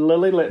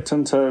Lily leapt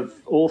into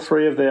all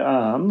three of their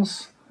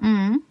arms.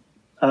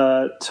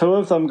 Two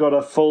of them got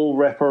a full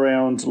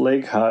wraparound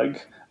leg hug,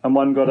 and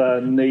one got a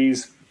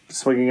knees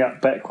swinging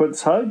up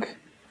backwards hug.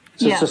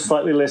 So it's just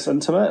slightly less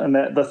intimate. And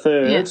the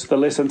third, the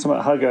less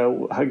intimate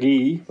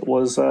huggy,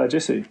 was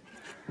Jessie.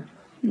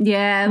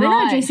 Yeah, we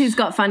know Jessie's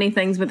got funny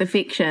things with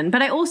affection,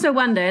 but I also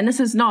wonder, and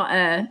this is not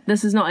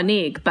an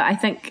egg, but I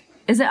think.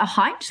 Is it a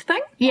height thing?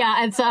 Yeah,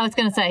 I was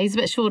going to say, he's a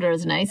bit shorter,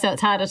 isn't he? So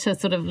it's harder to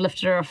sort of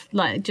lift her off,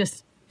 like,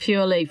 just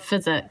purely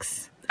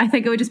physics. I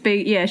think it would just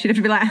be, she'd have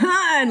to be like,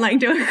 and like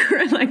do a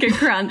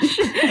crunch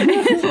and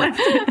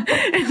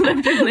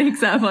lift her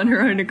legs up on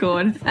her own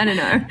accord. I don't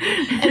know.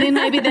 And then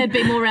maybe they'd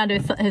be more around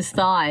his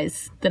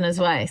thighs than his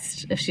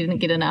waist if she didn't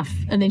get enough.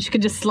 And then she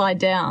could just slide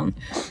down.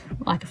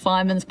 like a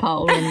fireman's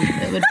pole,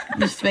 and it would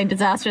just been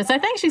disastrous. I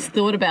think she's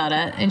thought about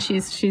it, and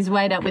she's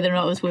weighed up whether or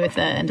not it was worth it,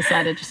 and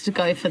decided just to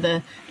go for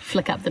the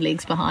flick up the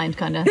legs behind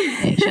kind of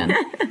action.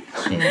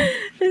 Yeah.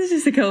 This is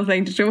just a cool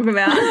thing to talk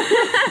about.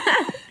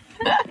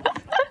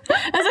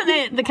 Isn't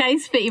that the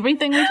case for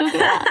everything we talk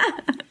about?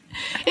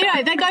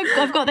 Anyway, they go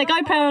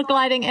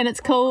paragliding and it's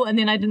cool, and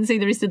then I didn't see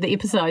the rest of the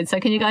episode. So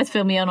can you guys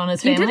fill me in on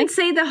his family? You didn't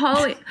see the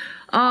whole...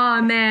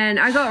 Oh, man,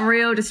 I got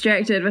real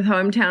distracted with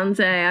Hometowns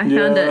Day. I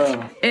found it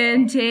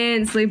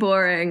intensely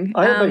boring.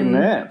 I had a big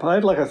nap. I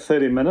had like a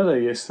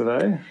 30-minute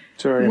yesterday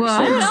during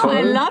episode 2.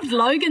 I loved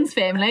Logan's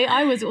family.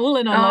 I was all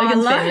in on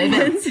Logan's family.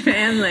 Logan's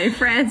family,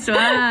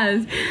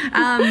 Francoise.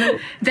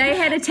 They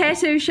had a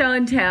tattoo show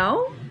and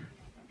tell.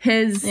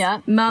 His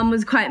mum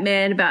was quite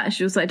mad about it.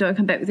 She was like, don't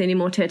come back with any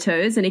more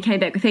tattoos. And he came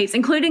back with heaps,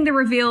 including the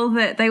reveal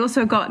that they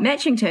also got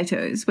matching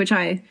tattoos, which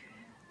I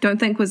don't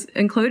think was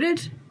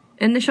included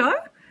in the show.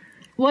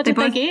 What did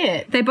they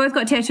get? They both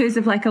got tattoos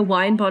of like a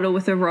wine bottle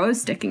with a rose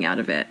sticking out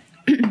of it.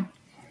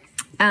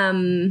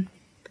 And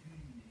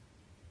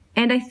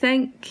I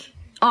think,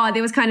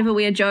 there was kind of a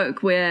weird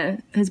joke where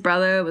his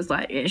brother was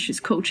like, yeah, she's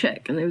a cool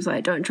chick. And he was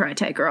like, don't try to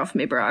take her off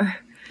me, bro.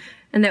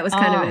 And that was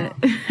kind of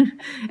it.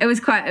 It was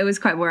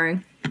quite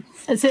boring.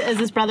 Is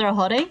his brother a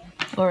hottie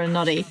or a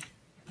nottie?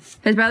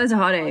 His brother's a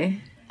hottie.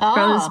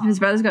 His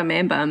brother's got a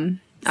man bum.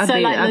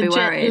 I'd be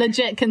worried.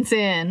 Legit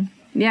concern.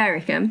 Yeah, I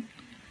reckon.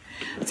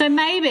 So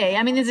maybe,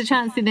 I mean, there's a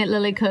chance then that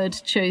Lily could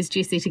choose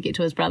Jesse to get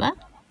to his brother.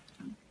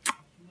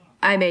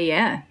 I mean,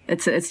 yeah,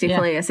 it's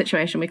definitely a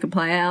situation we could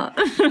play out.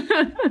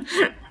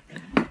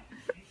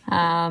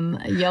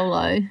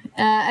 YOLO.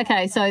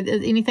 Okay, so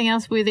anything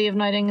else worthy of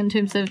noting in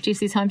terms of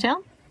Jesse's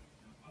hometown?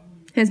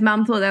 His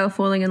mum thought they were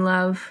falling in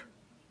love.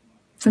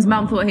 His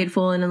mum thought he'd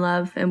fallen in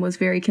love and was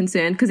very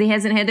concerned because he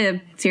hasn't had a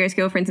serious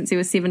girlfriend since he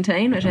was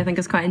 17, which I think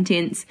is quite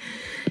intense.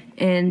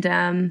 And,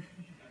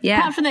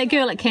 apart from that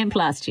girl at camp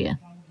last year.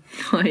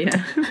 Oh, yeah.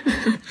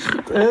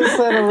 Is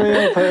that a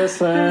real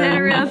person? Is that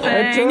a real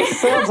thing? It just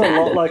sounds a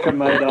lot like a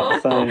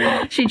made-up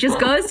thing. She just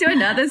goes to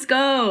another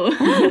school.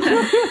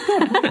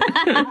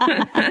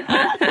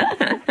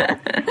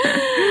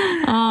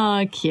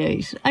 Oh,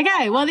 cute.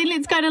 Okay, well then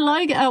let's go to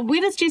Logan. Where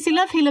does Jesse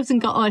live? He lives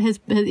in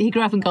he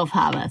grew up in Gulf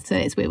Harbour, so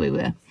that's where we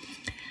were.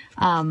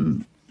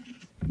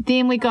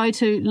 Then we go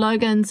to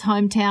Logan's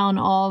hometown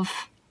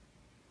of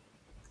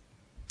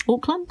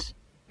Auckland.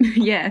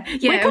 Yeah,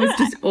 it was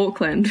just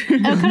Auckland.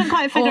 I couldn't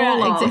quite figure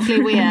out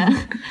exactly where.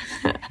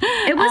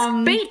 It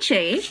was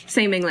beachy,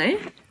 seemingly,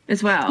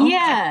 as well.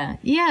 Yeah.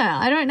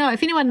 I don't know.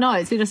 If anyone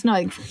knows, let us know.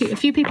 A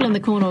few people in the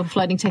corner were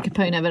floating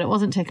Takapuna, but it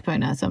wasn't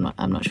Takapuna, so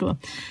I'm not sure.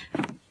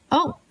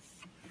 Oh,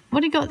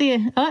 what do you got there,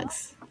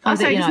 Alex?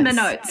 Sorry, just my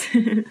notes.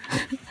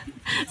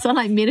 It's on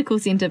like medical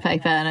centre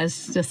paper, and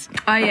it's just.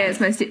 Oh yeah, it's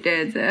my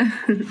stepdad's.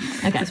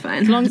 Okay, that's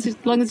fine. As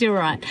long as you're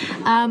all right.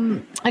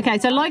 Okay,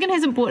 so Logan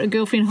hasn't brought a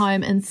girlfriend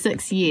home in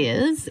 6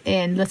 years,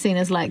 and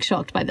Lucina's like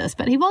shocked by this,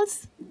 but he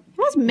was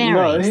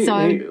married.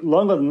 No,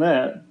 longer than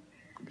that.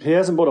 He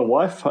hasn't bought a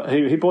wife.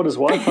 He bought his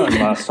wife home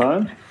last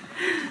time.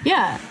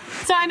 Yeah.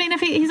 So I mean, if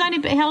he's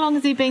only, how long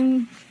has he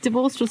been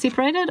divorced or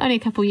separated? Only a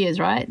couple of years,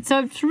 right?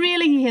 So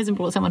really, he hasn't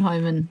brought someone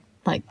home in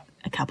like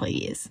a couple of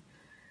years.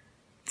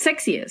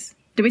 6 years.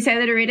 Did we say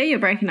that already? You're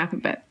breaking up a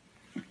bit.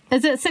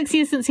 Is it 6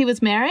 years since he was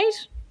married?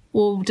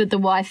 Or did the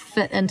wife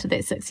fit into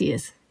that 6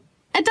 years?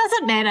 It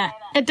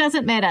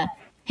doesn't matter.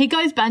 He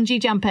goes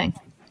bungee jumping.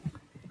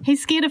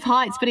 He's scared of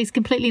heights, but he's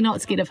completely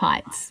not scared of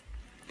heights.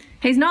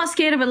 He's not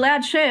scared of a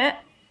loud shirt,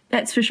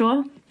 that's for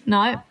sure.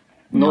 No.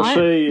 Nor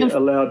she a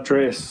loud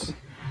dress.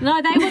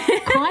 No, they were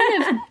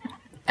kind of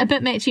a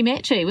bit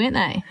matchy-matchy, weren't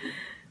they?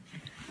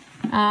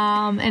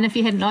 And if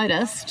you hadn't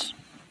noticed,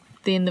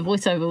 then the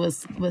voiceover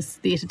was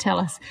there to tell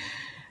us.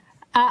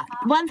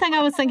 One thing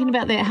I was thinking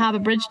about that Harbour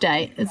Bridge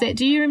date is that,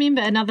 do you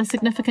remember another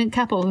significant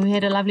couple who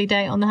had a lovely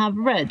date on the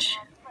Harbour Bridge?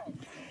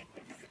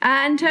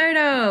 And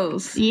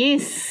Toodles.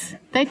 Yes,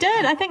 they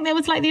did. I think that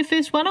was like their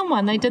first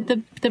one-on-one. They did the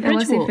bridge walk. It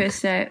was their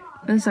first date.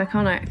 It was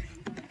iconic.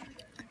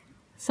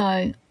 So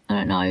I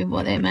don't know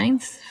what that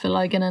means for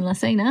Logan and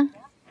Lucina.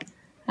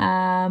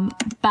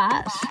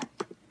 But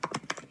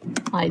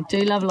I do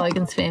love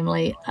Logan's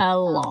family a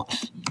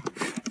lot.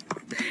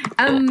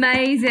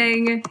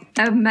 Amazing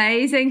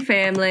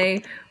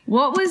family.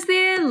 What was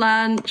their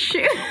lunch?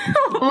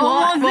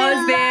 What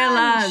was their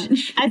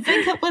lunch? I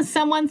think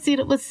someone said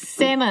it was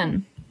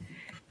salmon.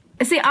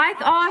 See,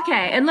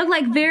 okay. It looked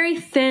like very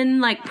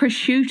thin, like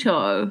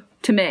prosciutto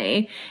to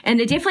me. And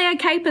they definitely had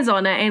capers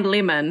on it and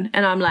lemon.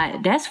 And I'm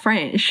like, that's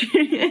French.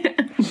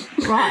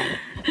 Right.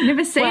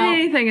 Never seen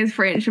anything as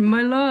French in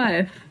my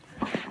life.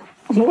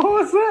 What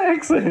was that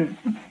accent?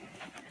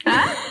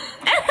 Huh?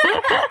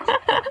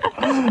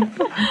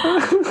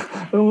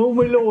 All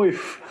my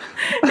life.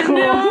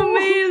 All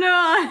my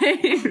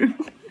life.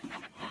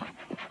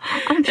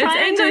 I'm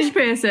trying it's English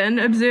person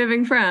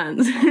observing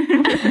France.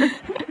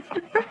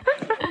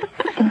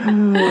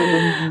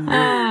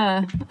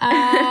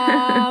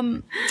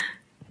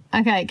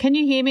 Okay, can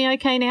you hear me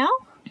okay now?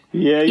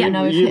 Yeah,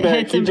 no, you we've back.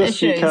 had some You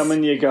issues. come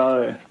and you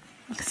go.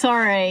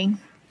 Sorry.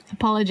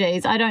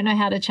 Apologies. I don't know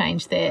how to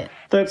change that.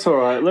 That's all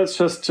right. Let's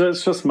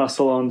just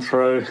muscle on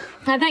through.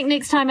 I think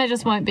next time I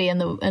just won't be in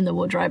the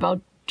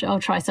wardrobe. I'll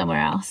try somewhere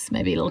else,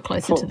 maybe a little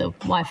closer to the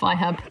Wi-Fi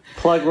hub.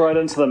 Plug right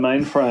into the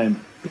mainframe.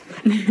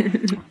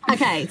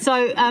 Okay,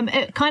 so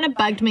it kind of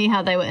bugged me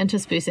how they were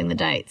interspersing the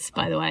dates,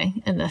 by the way,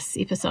 in this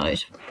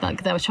episode.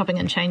 Like they were chopping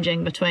and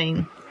changing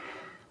between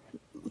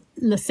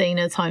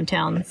Lucina's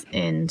hometowns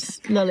and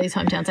Lily's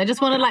hometowns. I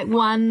just wanted like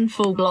one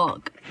full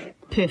block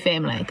per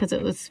family because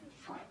it was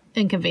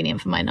inconvenient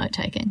for my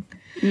note-taking.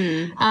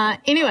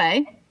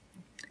 Anyway,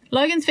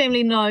 Logan's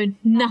family know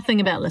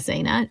nothing about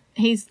Lucina.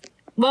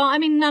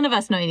 None of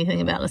us know anything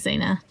about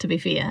Lucina, to be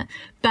fair,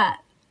 but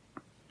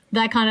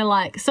they're kind of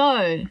like,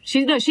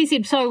 she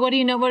said, so what do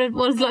you know, what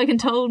has Logan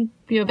told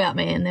you about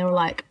me? And they were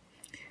like,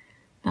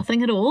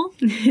 nothing at all.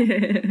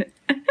 That's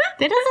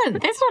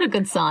not a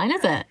good sign,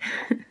 is it?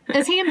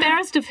 Is he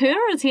embarrassed of her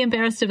or is he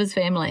embarrassed of his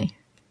family?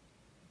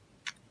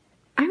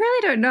 I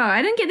really don't know.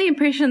 I didn't get the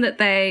impression that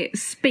they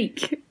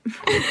speak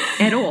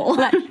at all.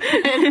 At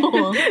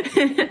all.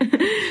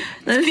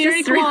 It's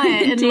very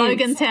quiet in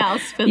Logan's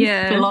house for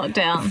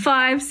lockdown.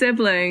 5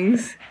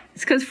 siblings.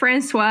 It's because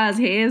Francois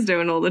here is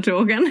doing all the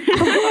talking.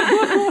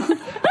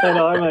 And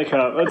eye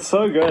makeup. It's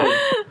so good.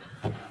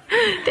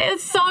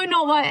 That's so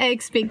not what I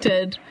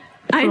expected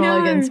from know.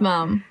 Logan's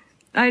mum.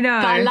 I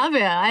know. But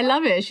I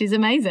love her. She's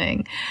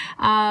amazing.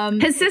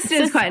 His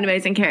sister's quite an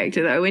amazing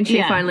character, though. When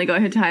she finally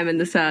got her time in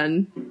the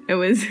sun, it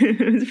was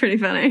pretty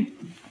funny.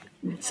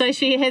 So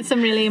she had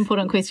some really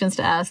important questions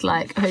to ask,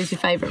 like, who's your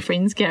favourite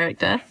Friends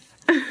character?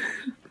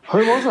 Who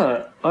was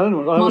it? I don't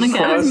know.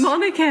 Monica. It was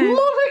Monica.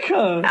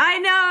 Monica! I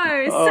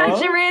know.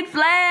 Such a red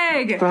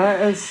flag.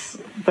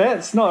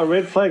 That's not a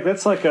red flag.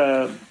 That's like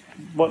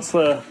what's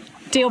the...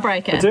 Deal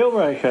breaker. A deal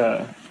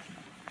breaker.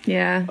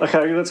 Yeah.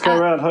 Okay, let's go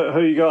around.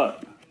 Who you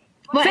got?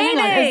 Well,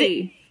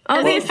 Phoebe!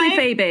 Obviously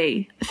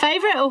Phoebe.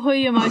 Favourite or who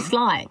you most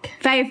like?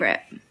 Favourite.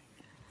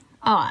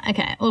 Oh,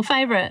 okay. Well,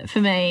 favourite for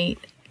me,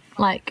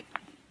 like,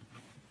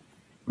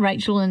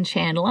 Rachel and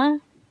Chandler.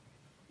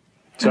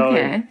 Joey.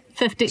 Okay.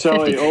 50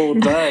 Joey all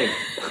day.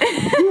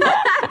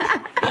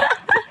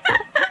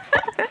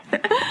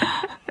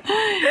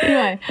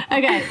 Anyway,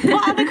 okay.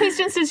 What other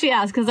questions did she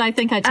ask? Because I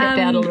think I tapped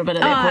out a little bit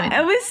at that point.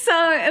 It was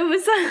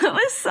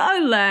so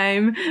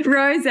lame.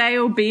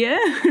 Rosé or beer?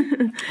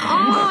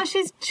 Oh,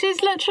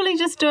 she's literally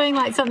just doing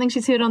like something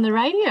she's heard on the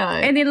radio.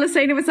 And then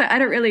Lucina was like, I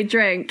don't really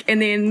drink.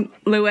 And then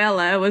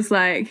Luella was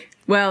like,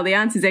 well, the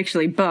answer's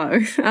actually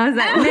both. I was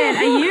like, man,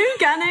 are you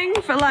gunning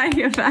for like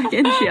a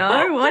fucking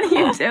show? What are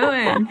you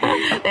doing?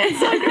 That's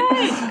so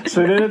great.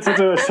 She needed to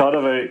do a shot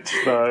of each,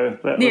 though.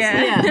 That was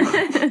Yeah.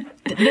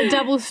 The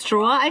double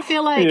straw. I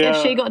feel like if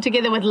she got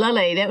together with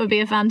Lily, that would be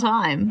a fun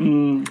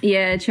time.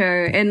 Yeah,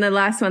 true. And the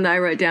last one that I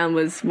wrote down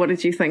was, what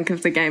did you think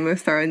of the Game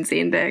of Thrones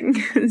ending?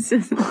 It's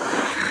just,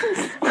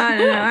 I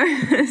don't know.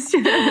 It's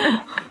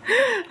just,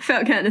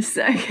 felt kind of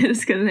sick. I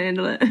just couldn't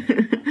handle it.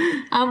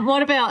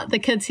 What about the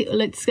kids?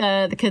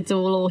 The kids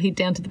will all head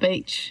down to the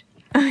beach.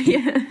 Oh,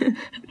 yeah.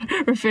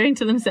 Referring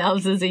to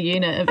themselves as a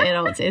unit of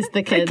adults as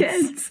the kids. The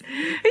kids.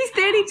 He's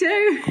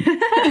 32.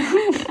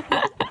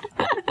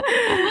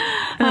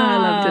 I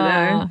loved it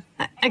though.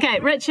 Okay,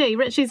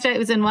 Richie's date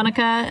was in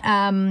Wanaka.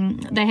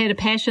 They had a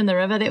pash in the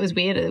river. That was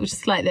weird. It was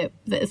just like that.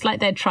 It's like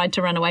they'd tried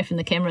to run away from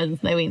the cameras.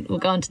 We'll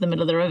go into the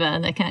middle of the river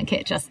and they can't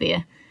catch us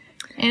there.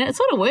 And it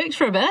sort of worked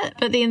for a bit,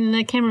 but then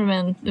the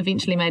cameraman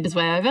eventually made his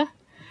way over.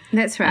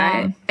 That's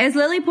right. As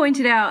Lily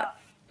pointed out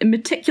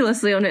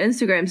meticulously on her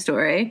Instagram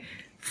story,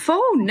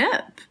 full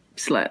nip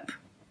slip.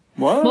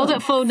 What? Was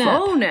it full nip?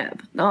 Full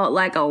nip. Oh,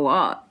 like a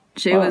lot.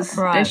 She was,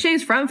 right. and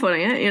she's front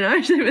footing it, you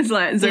know. She was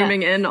like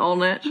zooming in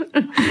on it,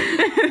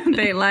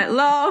 being like,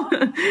 "Lol,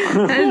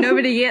 how did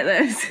nobody get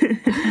this?"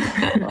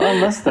 I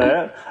missed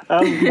that.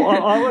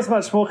 I was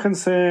much more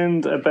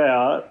concerned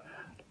about,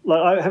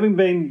 having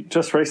been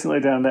just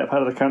recently down that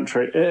part of the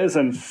country, it is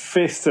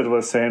infested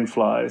with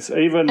sandflies.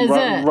 Even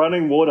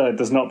running water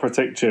does not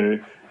protect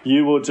you.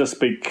 You will just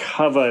be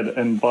covered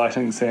in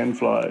biting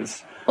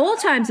sandflies. All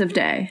times of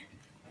day.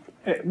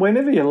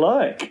 Whenever you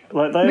like.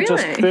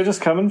 They're just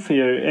coming for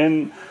you.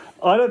 And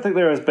I don't think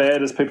they're as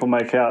bad as people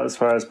make out as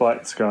far as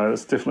bites go.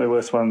 There's definitely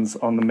worse ones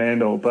on the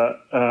Mandel, but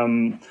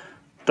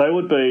they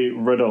would be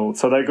riddled.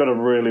 So they've got to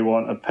really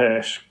want a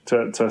pash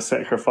to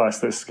sacrifice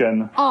their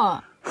skin.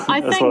 Oh,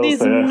 I think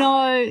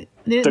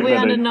we're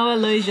under no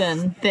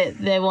illusion that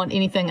they want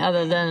anything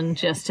other than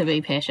just to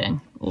be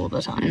pashing all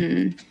the time.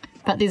 Mm.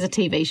 But there's a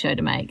TV show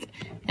to make,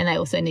 and they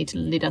also need to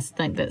let us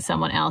think that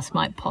someone else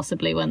might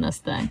possibly win this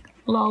thing.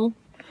 Lol.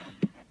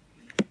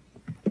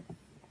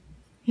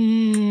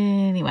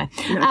 Anyway.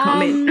 No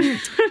comment.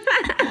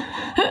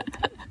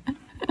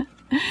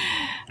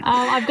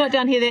 I've got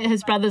down here that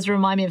his brothers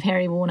remind me of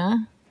Harry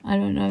Warner. I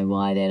don't know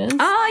why that is.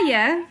 Oh,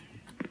 yeah.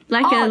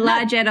 Like a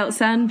large adult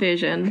son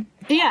version.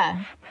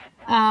 Yeah.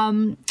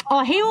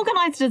 He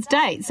organised his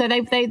date. So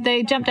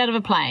they jumped out of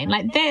a plane.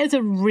 Like, that is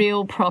a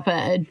real proper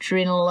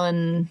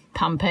adrenaline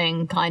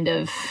pumping kind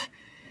of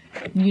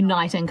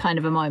uniting kind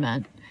of a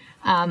moment.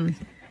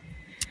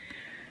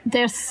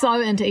 they're so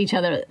into each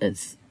other.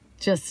 It's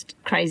just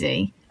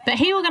crazy. But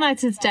he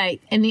organised his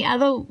date, and the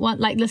other one,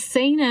 like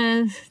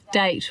Lucina's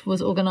date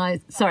was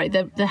organised. Sorry,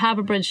 the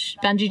Harbour Bridge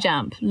bungee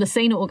jump.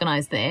 Lucina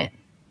organised that.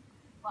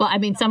 Well, I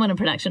mean, someone in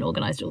production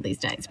organised all these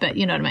dates, but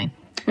you know what I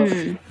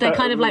mean. They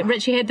kind of like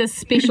Richie had this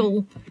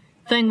special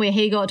thing where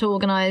he got to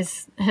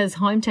organise his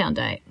hometown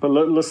date. But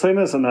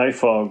Lucina's an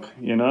AFOG,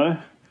 you know?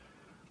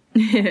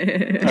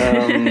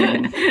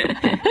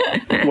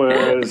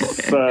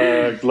 Whereas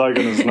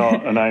Logan is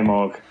not an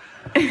AMOG.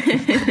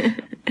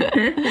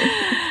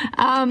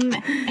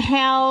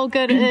 How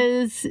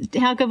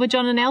good were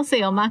John and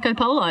Elsie on Marco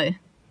Polo?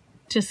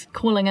 Just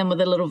calling in with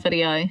a little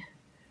video.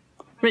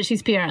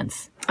 Richie's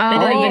parents. They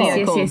did a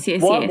video call.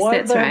 Yes, Why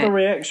that's did they right. have the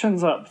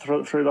reactions up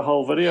through the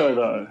whole video,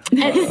 though?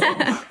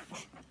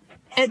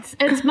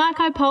 It's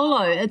Marco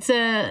Polo.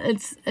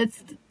 It's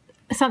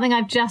something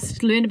I've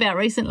just learned about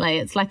recently.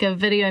 It's like a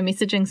video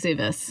messaging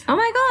service. Oh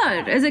my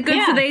God. Is it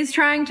good for these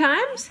trying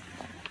times?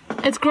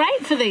 It's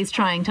great for these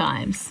trying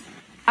times.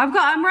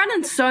 I'm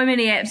running so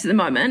many apps at the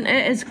moment.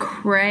 It is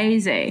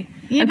crazy.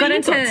 Yeah, I got but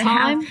into you've got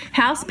time.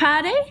 House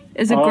Party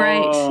is a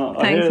great I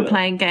thing hear for that.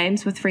 playing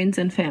games with friends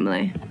and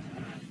family.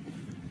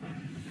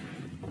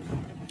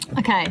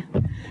 Okay.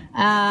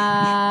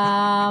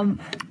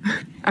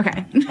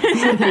 Okay.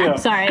 Yeah.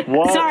 Sorry.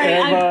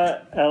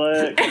 Whatever,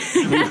 Alex.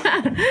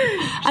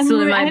 I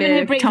Still in my haven't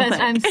had breakfast.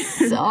 topic. I'm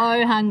so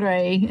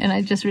hungry, and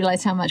I just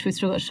realised how much we've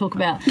still got to talk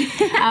about. So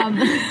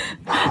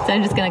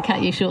I'm just going to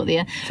cut you short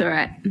there. It's all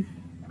right.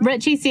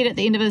 Richie said at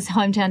the end of his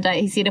hometown date,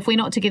 he said, if we're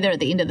not together at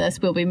the end of this,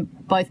 we'll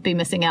both be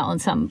missing out on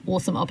some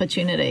awesome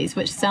opportunities,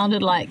 which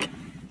sounded like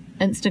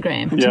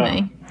Instagram to Yeah,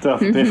 me.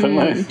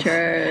 definitely. True.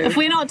 If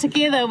we're not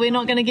together, we're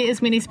not going to get as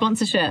many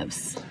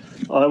sponsorships.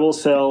 I will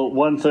sell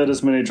 1/3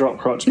 as many drop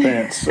crotch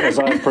pants as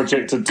I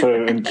projected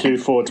to in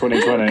Q4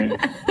 2020.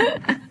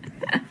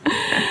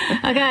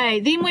 Okay,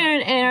 then we're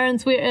in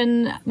Aaron's.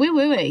 Where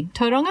were we?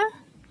 Tauranga?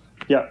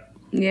 Yeah.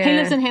 Yeah. He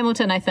lives in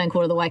Hamilton, I think,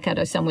 or the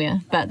Waikato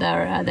somewhere. But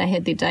they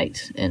had their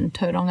date in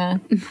Tauranga.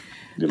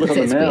 You look at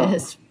That's them where now.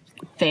 his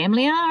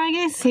family are, I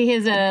guess. He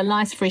has a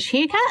nice fresh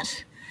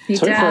haircut. He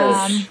Too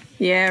does. fresh.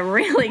 Yeah,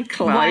 really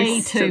close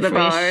Way to too the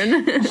fresh.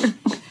 bone.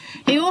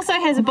 He also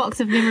has a box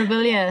of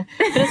memorabilia,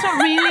 but it's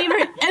not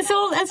really.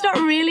 It's not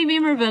really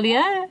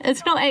memorabilia.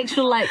 It's not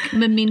actual like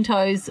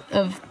mementos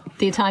of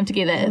their time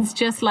together. It's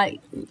just like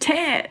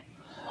Tat.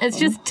 it's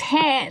just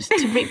tat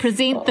to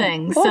represent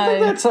things. I think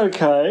So that's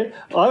okay.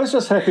 I was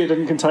just happy it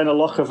didn't contain a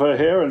lock of her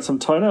hair and some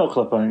toenail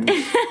clippings.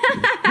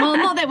 well,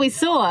 not that we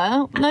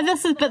saw. No,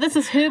 this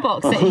is her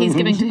box that he's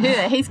giving to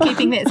her. He's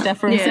keeping that stuff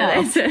for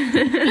Yeah, himself.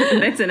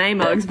 that's an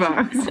AMOG's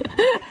box.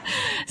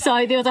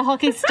 So there was a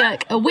hockey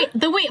stick. The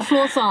wet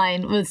floor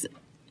sign was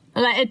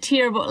like a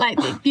terrible. Like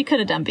you could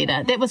have done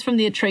better. That was from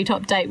their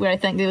treetop date where I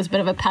think there was a bit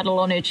of a puddle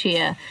on her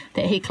chair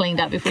that he cleaned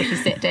up before she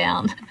sat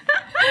down,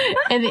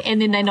 and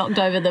then they knocked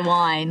over the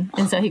wine,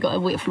 and so he got a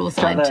wet floor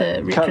sign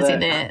to represent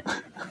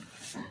that.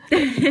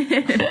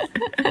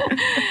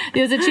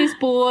 There was a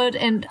chessboard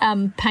and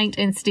paint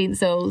and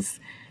stencils,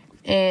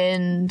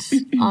 and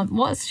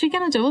what's she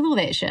gonna do with all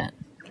that shit?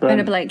 And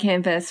a blank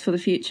canvas for the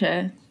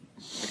future.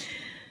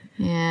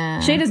 Yeah,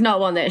 She does not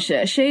want that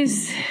shit.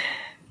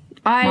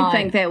 I No.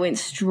 think that went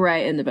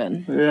straight in the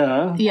bin.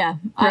 Yeah. yeah,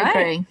 I Right?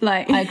 agree.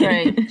 Like- I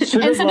agree. She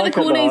And did some of like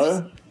the it, cornies.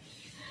 though.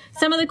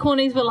 Some of the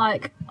cornies were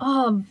like,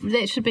 oh,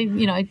 that should be,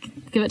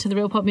 give it to the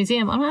Real Pop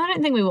Museum. I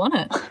don't think we want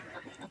it.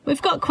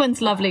 We've got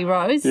Quinn's lovely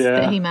rose Yeah.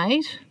 that he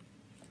made.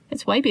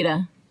 It's way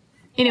better.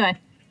 Anyway,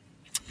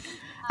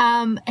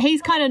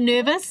 he's kind of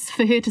nervous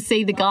for her to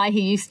see the guy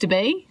he used to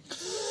be.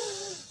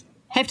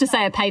 Have to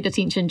say I paid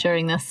attention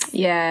during this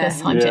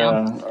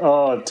hometown. Yeah.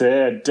 Oh,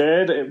 Dad,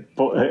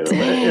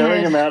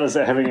 airing him out as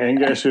having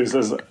anger issues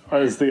as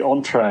the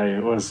entree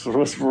was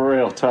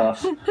real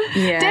tough.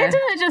 Yeah. Dad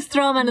didn't just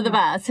throw him under the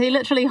bus. He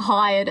literally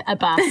hired a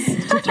bus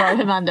to throw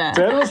him under.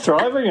 Dad was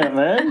driving it,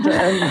 man,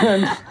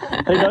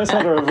 and he knows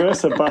how to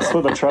reverse a bus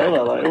with a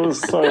trailer. Like, it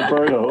was so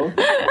brutal.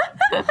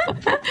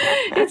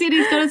 He said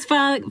he's got his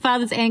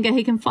father's anger.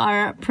 He can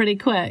fire up pretty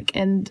quick.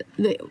 And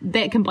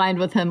that combined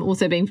with him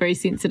also being very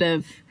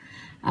sensitive,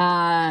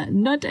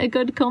 not a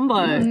good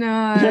combo. No.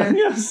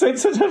 Yeah,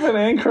 sensitive and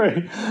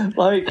angry.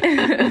 Like,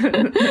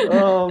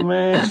 oh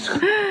man.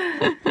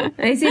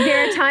 He said,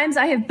 there are times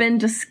I have been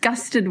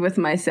disgusted with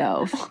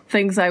myself.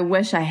 Things I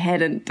wish I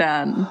hadn't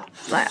done.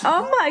 Like,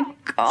 oh my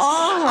God.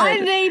 I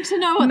need to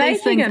know what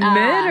these Making things a are.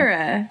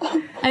 murderer.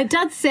 It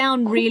does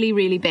sound really,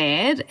 really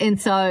bad.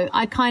 And so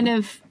I kind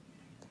of...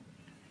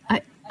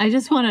 I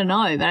just want to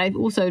know, but I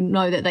also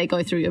know that they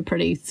go through a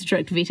pretty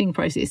strict vetting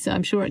process, so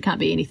I'm sure it can't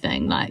be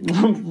anything like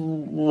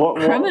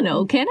What,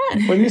 criminal, can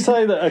it? When you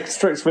say that a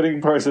strict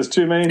vetting process,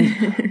 do you mean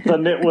the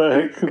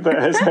network that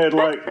has had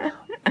like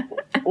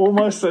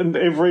almost in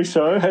every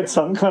show had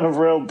some kind of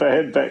real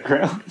bad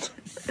background?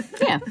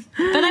 Yeah,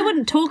 but they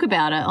wouldn't talk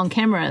about it on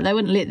camera. They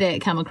wouldn't let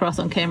that come across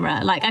on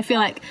camera. Like, I feel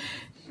like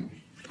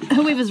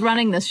whoever's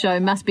running this show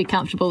must be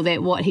comfortable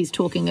that what he's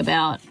talking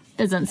about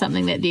isn't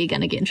something that they're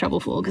going to get in trouble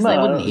for, because they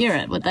wouldn't air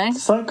it, would they?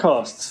 Sunk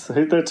costs.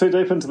 They're too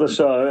deep into the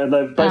show, and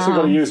they've basically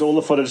got to use all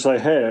the footage they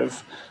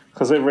have,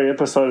 because every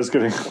episode is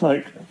getting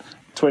like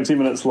 20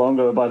 minutes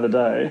longer by the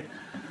day.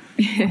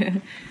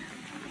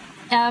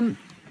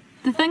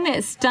 The thing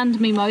that stunned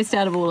me most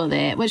out of all of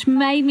that, which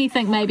made me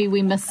think maybe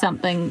we missed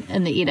something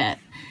in the edit,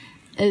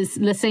 is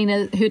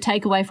Lucina, her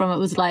takeaway from it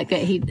was like that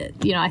he,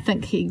 you know, I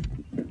think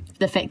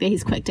the fact that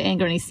he's quick to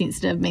anger and he's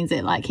sensitive means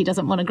that like he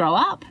doesn't want to grow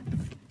up.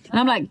 And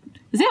I'm like,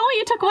 is that what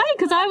you took away?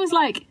 Because I was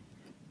like,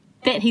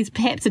 that he's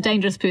perhaps a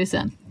dangerous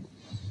person.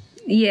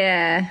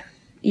 Yeah,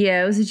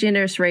 it was a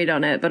generous read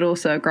on it, but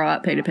also grow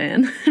up, Peter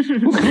Pan.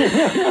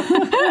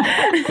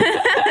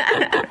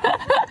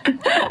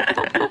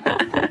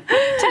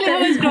 Tell you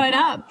how he's grown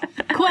up.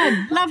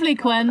 Quinn, lovely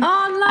Quinn.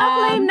 Oh,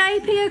 lovely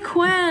Napier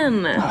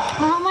Quinn.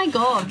 Oh my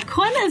God,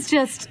 Quinn is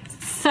just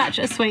such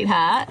a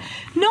sweetheart.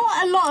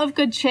 Not a lot of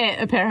good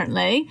chat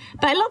apparently,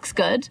 but it looks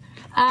good.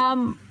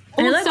 It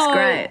looks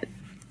great.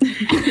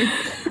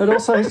 But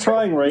also he's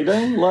trying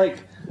reading, like...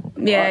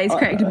 Yeah, he's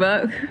cracked a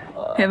book.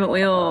 Haven't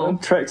we all?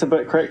 Cracked a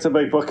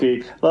big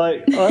bookie.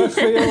 Like, I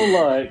feel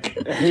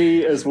like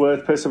he is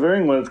worth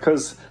persevering with,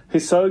 because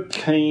he's so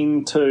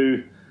keen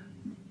to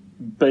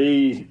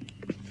be,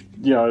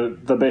 you know,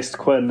 the best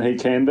Quinn he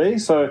can be.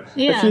 So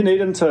if you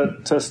need him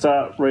to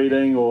start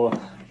reading or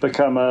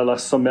become a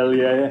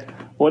sommelier,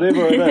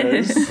 whatever it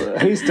is,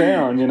 he's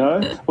down, you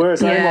know?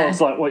 Whereas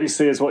Amog's like, what you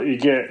see is what you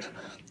get.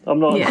 I'm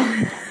not...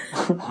 Yeah.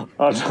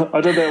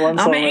 I did that one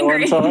song at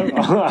one time.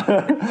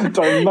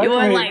 Don't make you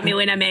won't me, like me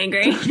when I'm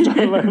angry.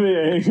 Don't make me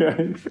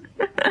angry.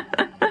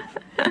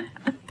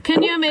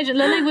 Can you imagine?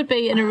 Lily would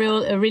be in a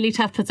really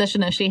tough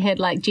position if she had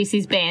like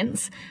Jesse's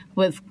Bants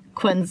with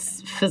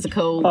Quinn's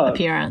physical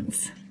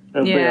appearance.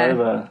 It'd be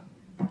over.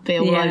 Be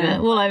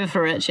all over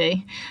for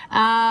Richie.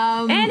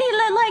 And he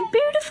looked like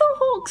beautiful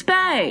Hawke's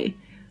Bay.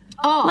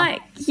 Oh,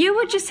 like you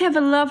would just have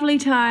a lovely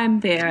time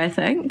there. I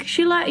think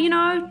she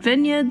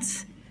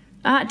vineyards.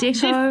 Art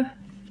Deco.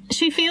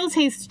 She feels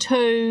he's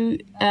too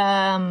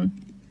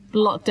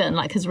locked in,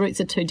 like his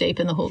roots are too deep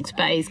in the Hawke's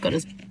Bay. He's got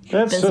his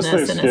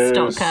business and his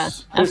stock car.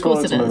 Of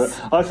course it is.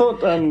 I thought,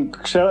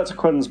 shout out to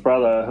Quinn's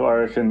brother, who I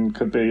reckon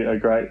could be a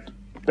great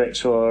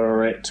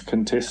Bachelorette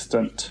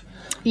contestant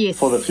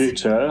for the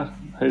future.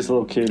 He's a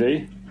little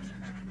cutie.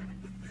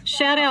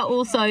 Shout out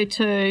also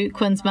to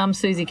Quinn's mum,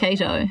 Susie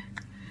Cato.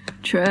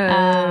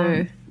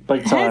 True.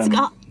 Big time.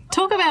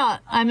 Talk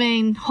about,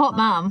 hot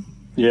mum.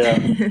 Yeah.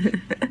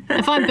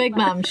 If I'm Big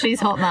Mum, she's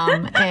Hot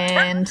Mum,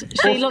 and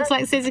she looks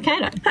like Susie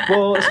Cato.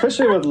 Well,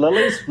 especially with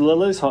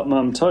Lily's Hot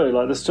Mum too.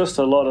 Like, there's just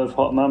a lot of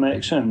Hot Mum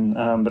action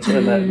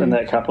between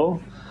that couple,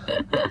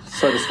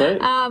 so to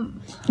speak.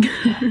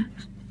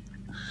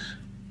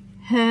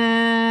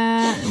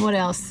 What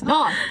else?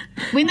 Oh,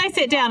 when they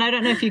sat down, I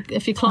don't know if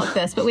you clocked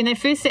this, but when they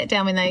first sat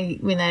down, when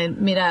they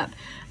met up,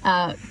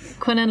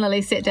 Quinn and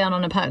Lily sat down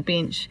on a park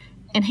bench,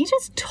 and he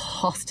just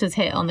tossed his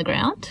hat on the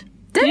ground.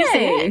 Did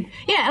he?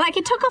 Yeah, like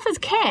he took off his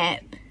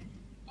cap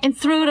and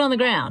threw it on the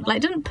ground.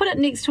 Like, didn't put it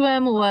next to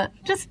him or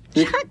just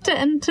chucked it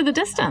into the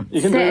distance.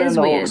 You can do that in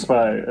the Hawke's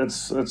Bay.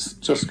 It's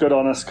just good,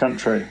 honest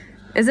country.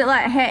 Is it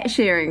like a hat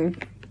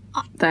sharing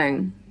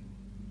thing?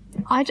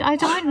 I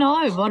don't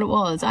know what it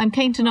was. I'm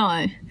keen to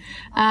know.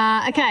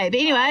 Okay, but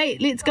anyway,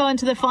 let's go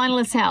into the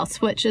finalist house,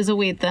 which is a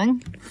weird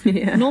thing.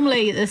 Yeah.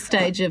 Normally at this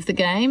stage of the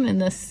game, in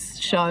this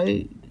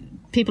show,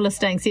 people are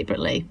staying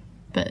separately,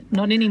 but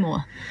not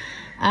anymore.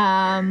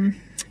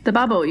 The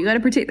bubble. You got to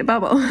protect the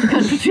bubble.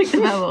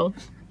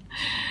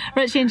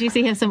 Richie and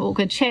Jessie have some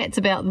awkward chats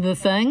about the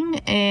thing,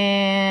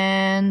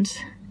 and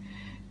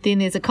then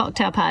there's a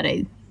cocktail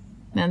party.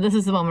 Now, this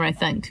is the one where I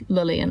think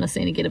Lily and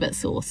Lucina get a bit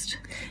sauced.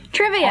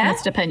 Trivia.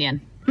 Honest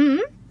opinion.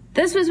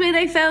 This was where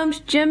they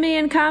filmed Jimmy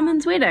and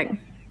Carmen's wedding.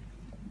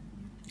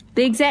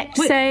 The exact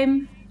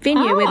same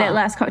venue where that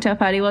last cocktail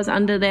party was,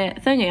 under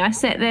that thingy. I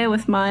sat there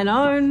with mine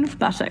own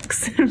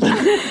buttocks.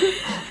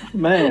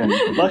 Man,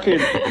 lucky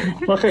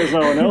as no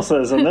one else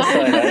is in this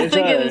day and age.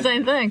 Thinking the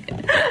same thing.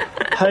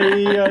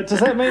 Hey, does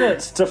that mean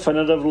it's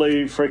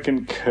definitively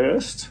freaking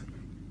cursed?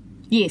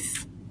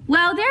 Yes.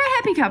 Well, they're a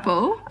happy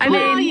couple.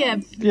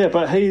 Yeah,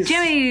 but he's...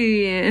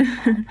 Jimmy...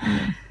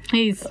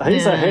 He's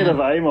ahead of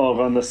Amog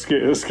on the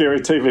Scary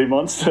TV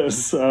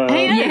Monsters.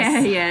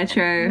 Yeah,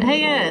 true.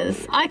 He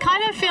is. I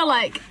kind of feel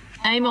like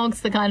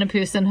Amog's the kind of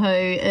person who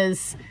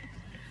is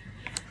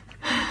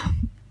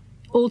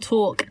all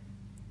talk,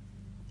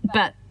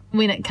 but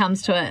when it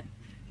comes to it,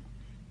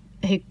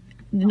 he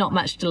not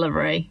much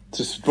delivery.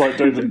 Just won't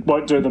do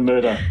the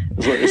murder,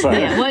 is what you're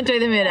saying. Yeah, won't do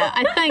the murder.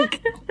 I think.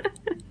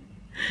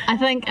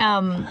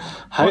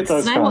 What's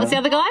his name? What's the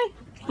other guy?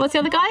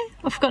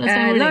 I've forgotten his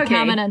name already. Loki.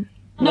 Carmen and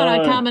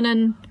Carmen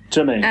and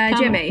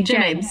Jimmy.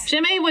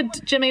 Jimmy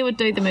would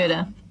do the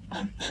murder.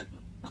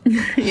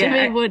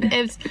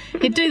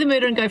 He'd do the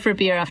murder and go for a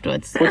beer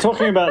afterwards. We're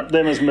talking about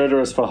them as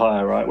murderers for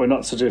hire, right? We're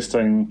not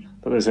suggesting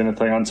that there's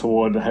anything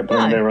untoward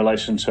happening in their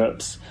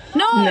relationships.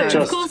 No,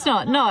 of course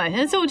not. No,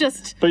 it's all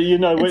just... But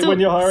when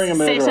you're hiring a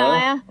murderer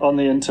satire on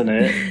the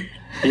internet,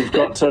 you've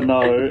got to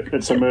know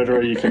it's a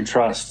murderer you can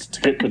trust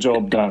to get the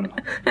job done.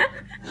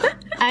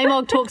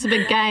 Amog talks a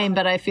big game,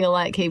 but I feel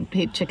like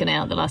he'd chicken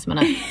out at the last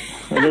minute.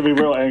 And he'll be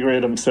real angry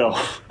at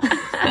himself.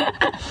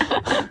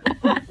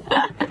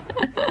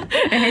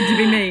 It had to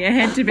be me. It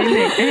had to be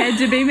me. It had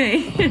to be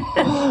me.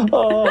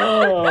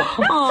 Oh,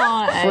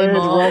 Fred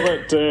Amog.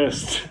 Robert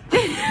Durst.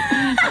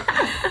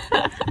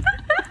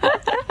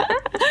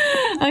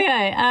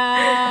 Okay.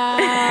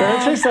 That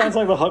actually sounds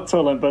like the Hot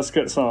Toilet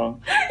Biscuit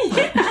song.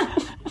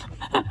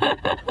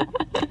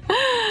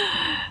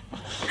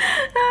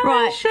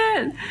 Right.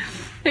 Shit.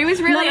 He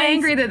was really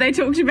angry that they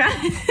talked about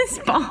his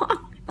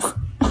box.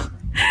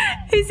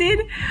 He said,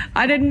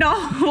 I did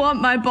not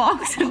want my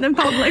box in the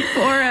public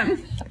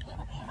forum.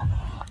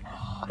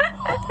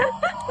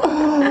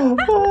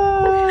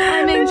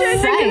 I mean, Which I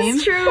think same.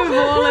 is true of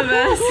all of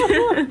us.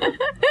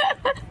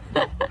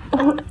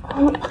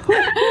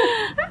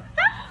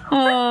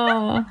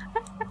 Oh.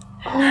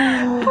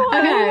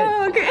 Okay.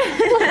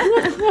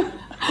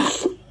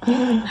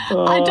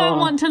 I don't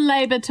want to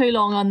labour too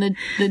long on the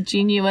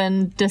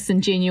genuine,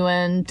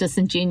 disingenuous,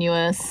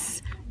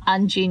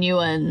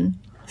 ungenuine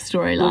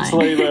storyline. Let's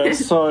leave it.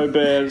 So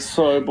bad,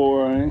 so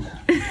boring.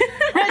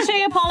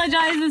 Richie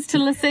apologises to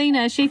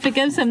Lucina. She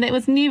forgives him. That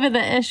was never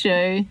the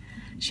issue.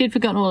 She'd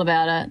forgotten all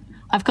about it.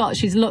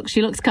 She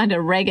looks kind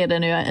of ragged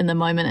in the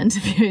moment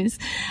interviews.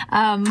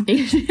 And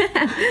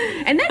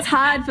that's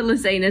hard for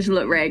Lucina to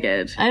look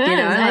ragged. It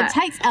is. It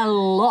takes a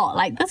lot.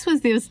 Like this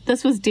was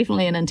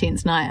definitely an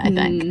intense night, I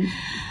think.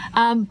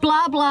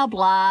 Blah blah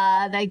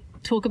blah. They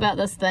talk about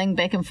this thing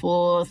back and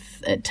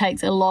forth. It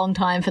takes a long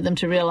time for them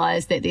to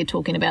realise that they're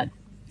talking about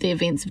the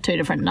events of two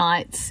different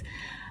nights.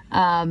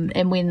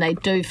 And when they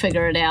do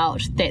figure it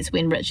out, that's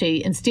when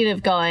Richie, instead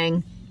of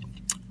going,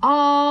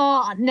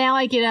 oh, now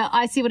I get it,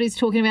 I see what he's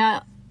talking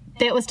about,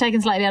 that was taken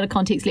slightly out of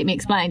context, let me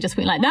explain, just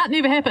went like, nah,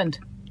 never happened.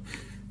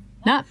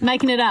 Nah,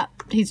 making it up.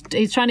 He's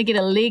trying to get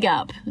a leg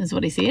up, is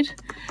what he said.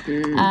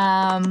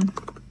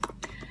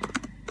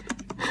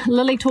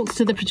 Lily talks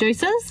to the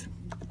producers,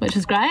 which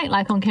is great.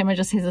 Like on camera,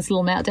 just has this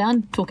little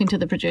meltdown talking to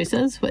the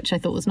producers, which I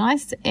thought was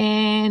nice.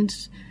 And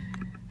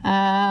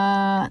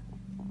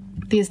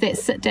there's that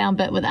sit-down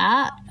bit with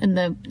Art in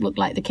the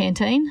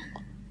canteen.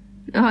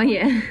 Oh,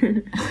 yeah.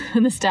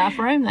 In the staff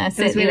room. That's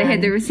where they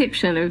had the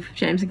reception of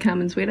James and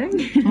Carmen's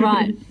wedding.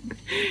 Right.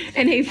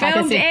 And he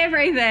filmed said,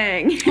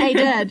 everything. He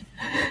did.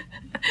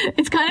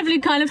 It's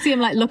you kind of see him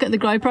like look at the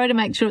GoPro to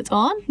make sure it's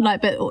on, but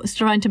it's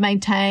trying to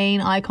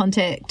maintain eye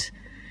contact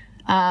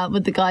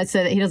with the guy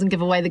so that he doesn't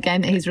give away the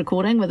game that he's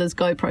recording with his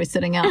GoPro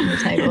sitting out on the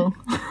table.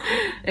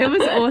 It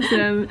was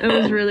awesome. It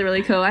was really,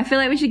 really cool. I feel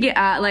like we should get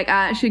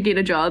Art should get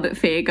a job at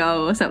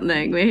Fairgo or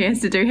something where he has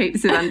to do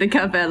heaps of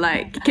undercover,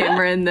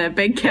 camera in the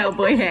big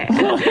cowboy hat,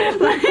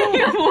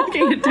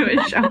 walking into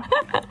a shop.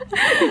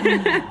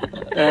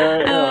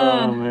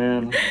 Oh,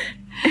 man.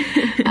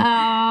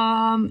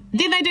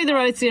 Then they do the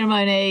rose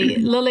ceremony.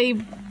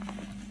 Lily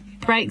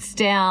breaks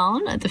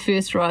down at the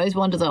first rose,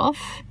 wanders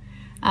off,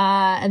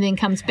 and then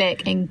comes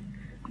back and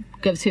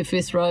gives her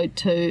first rose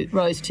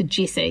to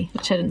Jessie,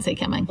 which I didn't see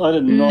coming. I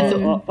did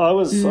not. I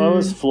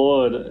was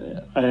floored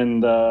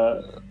and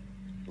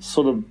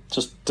sort of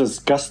just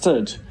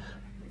disgusted.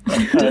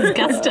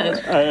 Disgusted.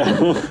 At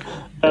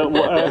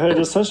her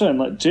decision.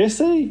 Like,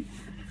 Jessie?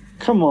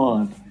 Come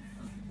on.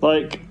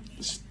 Like,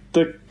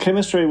 the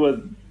chemistry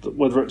with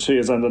Richie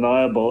is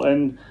undeniable.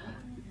 And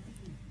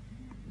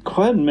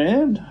Quinn,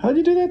 man, how do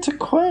you do that to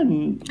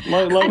Quinn?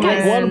 One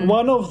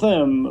of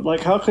them,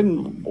 how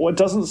can... It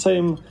doesn't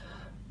seem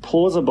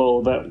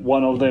plausible that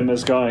one of them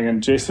is going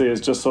and Jessie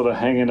is just sort of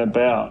hanging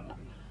about.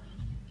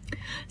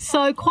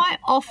 So quite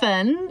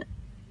often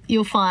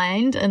you'll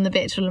find in The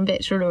Bachelor and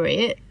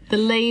Bachelorette, the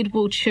lead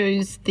will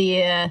choose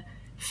their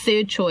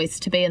third choice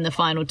to be in the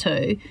final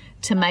two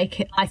to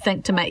make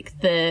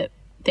that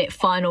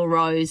final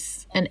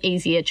rose an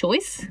easier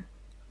choice.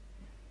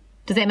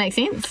 Does that make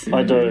sense?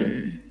 I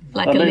do.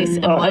 Less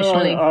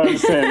emotionally. I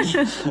understand.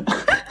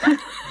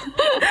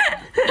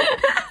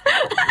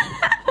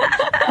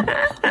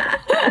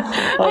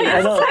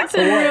 It's a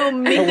real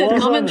method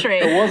commentary.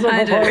 It wasn't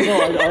a proposal.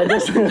 I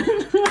understand.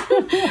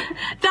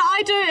 The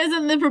I do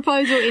isn't the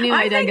proposal anyway,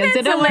 I think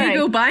Duncan. that's a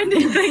legal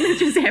binding thing that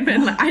just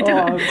happened. I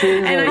don't.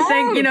 And I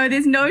think,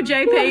 there's no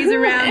JPs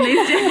around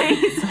these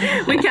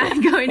days. We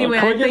can't go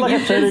anywhere. Can we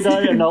get a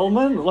 30-day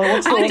annulment?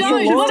 What's the law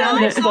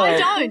on this day?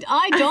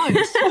 I don't.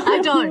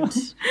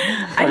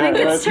 I think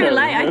it's too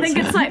late. I think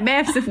it's like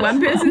maths. If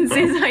one person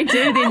says I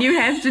do, then you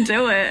have to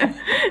do it.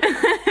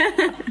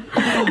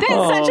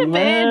 That's such a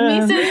bad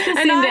message to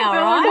send out,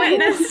 right?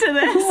 Witness to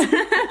this.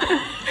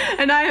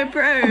 And I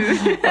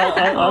approve.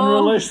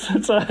 Unreleased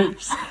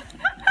tapes.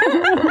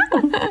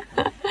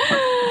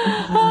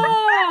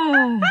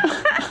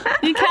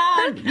 You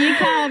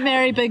can't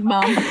marry Big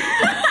Mum.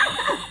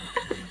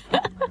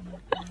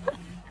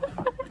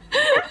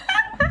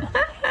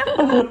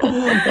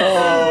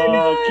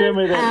 Give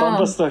me that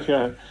bumper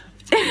sticker.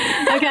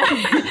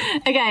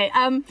 Okay.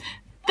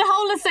 The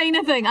whole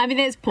Lucina thing, I mean,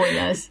 that's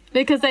pointless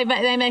because they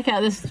make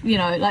out this,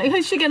 like,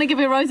 who's she going to give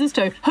her roses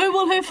to? Who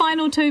will her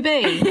final two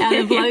be out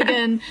of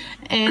Logan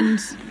and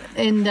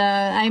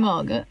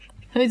Amog?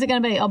 Who's it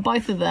going to be? Oh,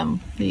 both of them.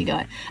 There you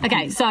go.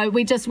 Okay, so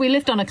we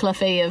left on a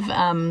cliffy of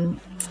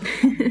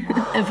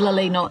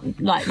Lily not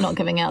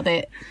giving out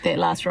that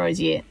last rose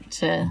yet.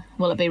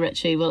 Will it be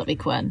Richie? Will it be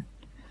Quinn?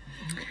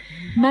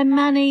 My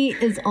money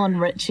is on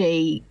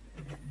Richie.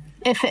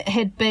 If it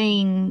had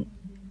been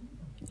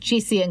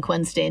Jessie and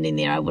Quinn standing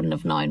there, I wouldn't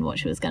have known what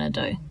she was going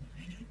to do.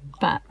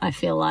 But I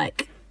feel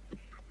like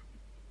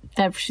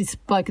she's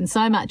spoken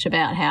so much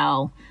about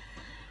how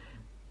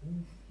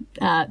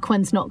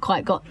Quinn's not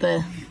quite got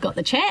the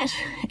chat,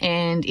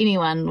 and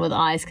anyone with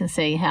eyes can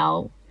see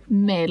how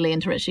madly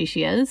into Richie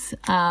she is.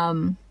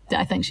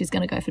 I think she's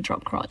going to go for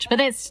drop crotch. But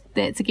that's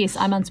a guess.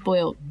 I'm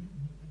unspoiled.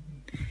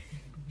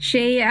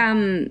 She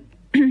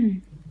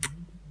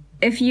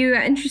if you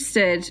are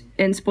interested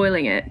in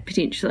spoiling it,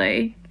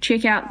 potentially,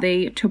 check out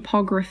the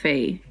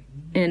topography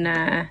in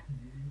her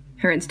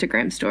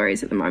Instagram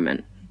stories at the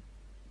moment.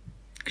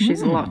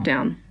 She's in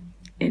lockdown,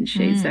 and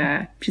she's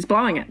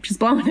blowing it. She's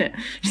blowing it.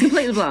 She's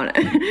completely blowing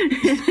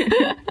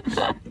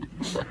it.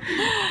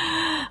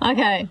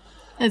 Okay.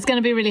 It's going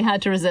to be really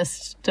hard to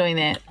resist doing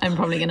that. I'm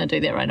probably going to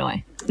do that right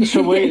away.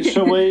 Shall we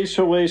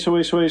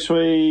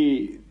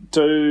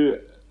do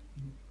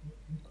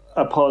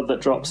a pod that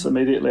drops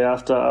immediately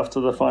after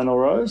the final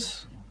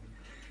rose?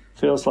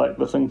 Feels like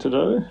the thing to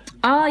do.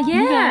 Oh,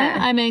 yeah.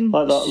 I mean,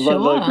 like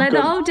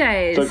the old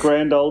days. The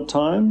grand old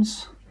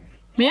times.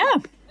 Yeah,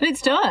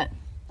 let's do it.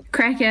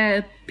 Crack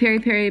a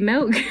peri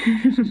milk.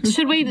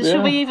 Should we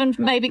even,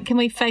 maybe, can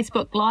we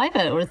Facebook Live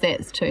it? Or is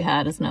that too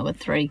hard, isn't it, with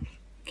 3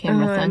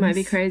 camera things? It might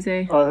be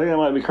crazy. I think it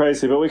might be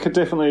crazy, but we could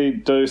definitely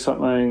do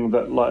something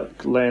that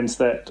lands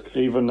that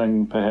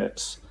evening,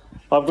 perhaps.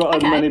 I've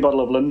got a mini bottle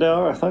of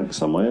Lindauer, I think,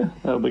 somewhere.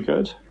 That'll be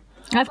good.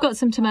 I've got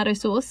some tomato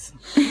sauce.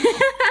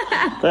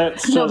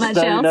 That's just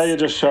now you're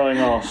just showing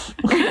off.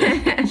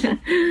 I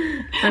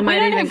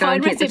might even go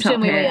and get the top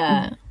where we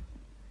hat. are.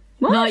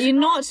 What? No, you're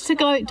not to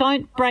go.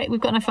 Don't break. We've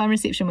got no phone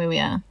reception where we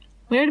are.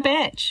 We're at a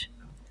batch.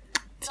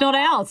 It's not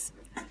ours.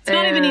 It's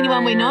not even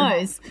anyone we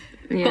knows.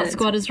 We've got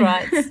squatters'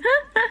 rights.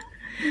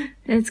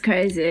 That's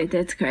crazy.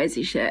 That's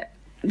crazy shit.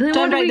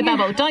 Don't break the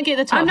bubble. Don't get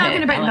the top. I'm not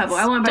going to break the bubble.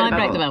 I won't break the bubble. Don't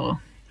break the bubble.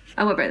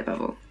 I won't break the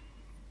bubble.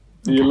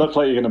 You look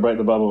like you're going to break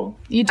the bubble.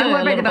 You do. I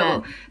won't break the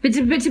bubble. But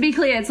to be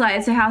clear, it's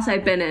a house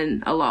I've been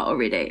in a lot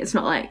already. It's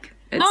not like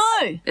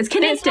it's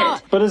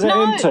connected. But is it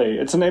empty?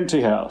 It's an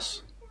empty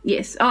house.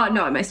 Yes. Oh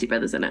no, my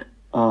stepbrother's in it,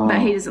 but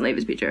he doesn't leave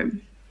his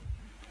bedroom.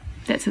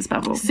 That's his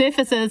bubble.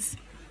 Surfaces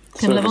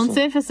can live on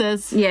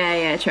surfaces.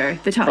 Yeah, true.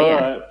 The top.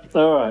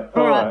 All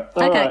right.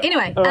 Okay.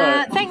 Anyway,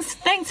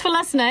 thanks for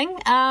listening.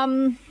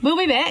 We'll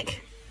be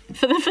back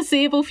for the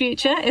foreseeable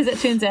future, as it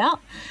turns out.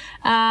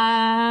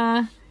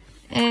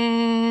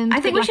 And I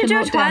think we should do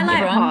a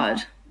Twilight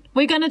pod.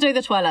 We're going to do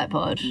the Twilight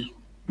pod.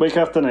 Week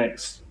after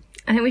next.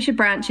 I think we should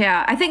branch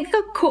out. I think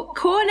the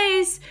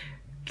Cornies,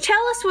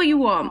 tell us what you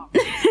want.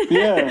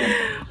 Yeah.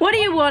 What do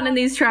you want in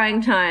these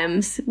trying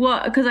times?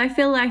 What? Because I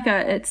feel like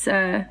it's.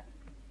 So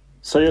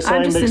you're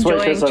saying I'm just next week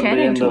enjoying isn't the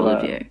chatting end to all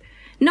of of you.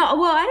 No,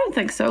 well, I don't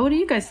think so. What do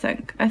you guys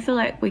think? I feel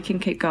like we can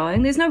keep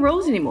going. There's no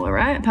rules anymore,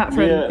 right? Apart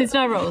from there's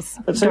no rules.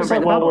 It seems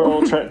like while we're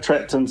all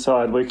trapped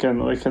inside, we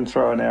can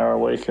throw an hour a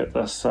week at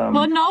this.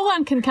 Well, no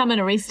one can come and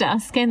arrest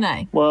us, can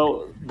they?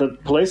 Well, the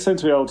police seem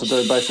to be able to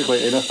do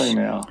basically anything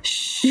now.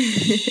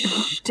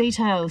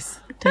 Details.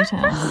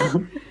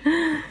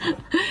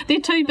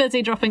 They're too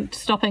busy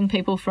stopping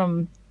people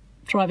from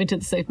driving to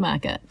the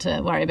supermarket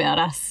to worry about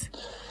us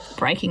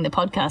breaking the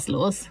podcast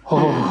laws.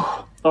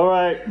 All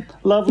right.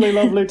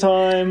 Lovely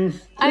time.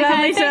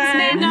 Okay, thanks,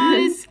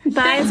 Nando's.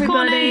 Bye,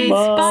 everybody.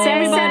 Bye.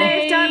 Stay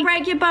safe. Don't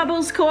break your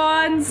bubbles,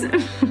 corns.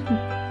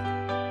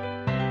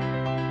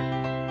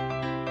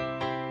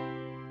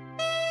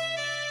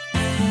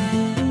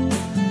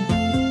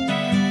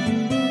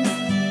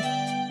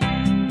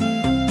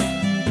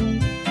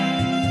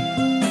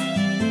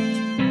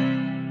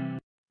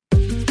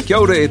 Kia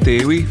ora e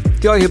te iwi,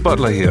 Te Aihe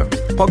Butler here,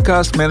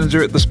 podcast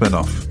manager at The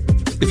Spinoff.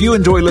 If you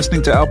enjoy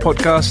listening to our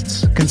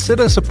podcasts,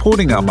 consider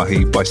supporting our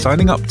mahi by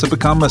signing up to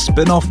become a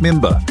Spinoff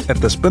member at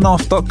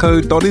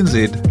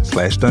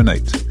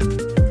thespinoff.co.nz/donate.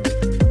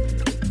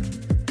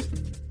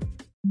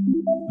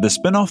 The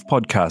Spinoff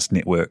Podcast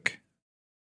Network.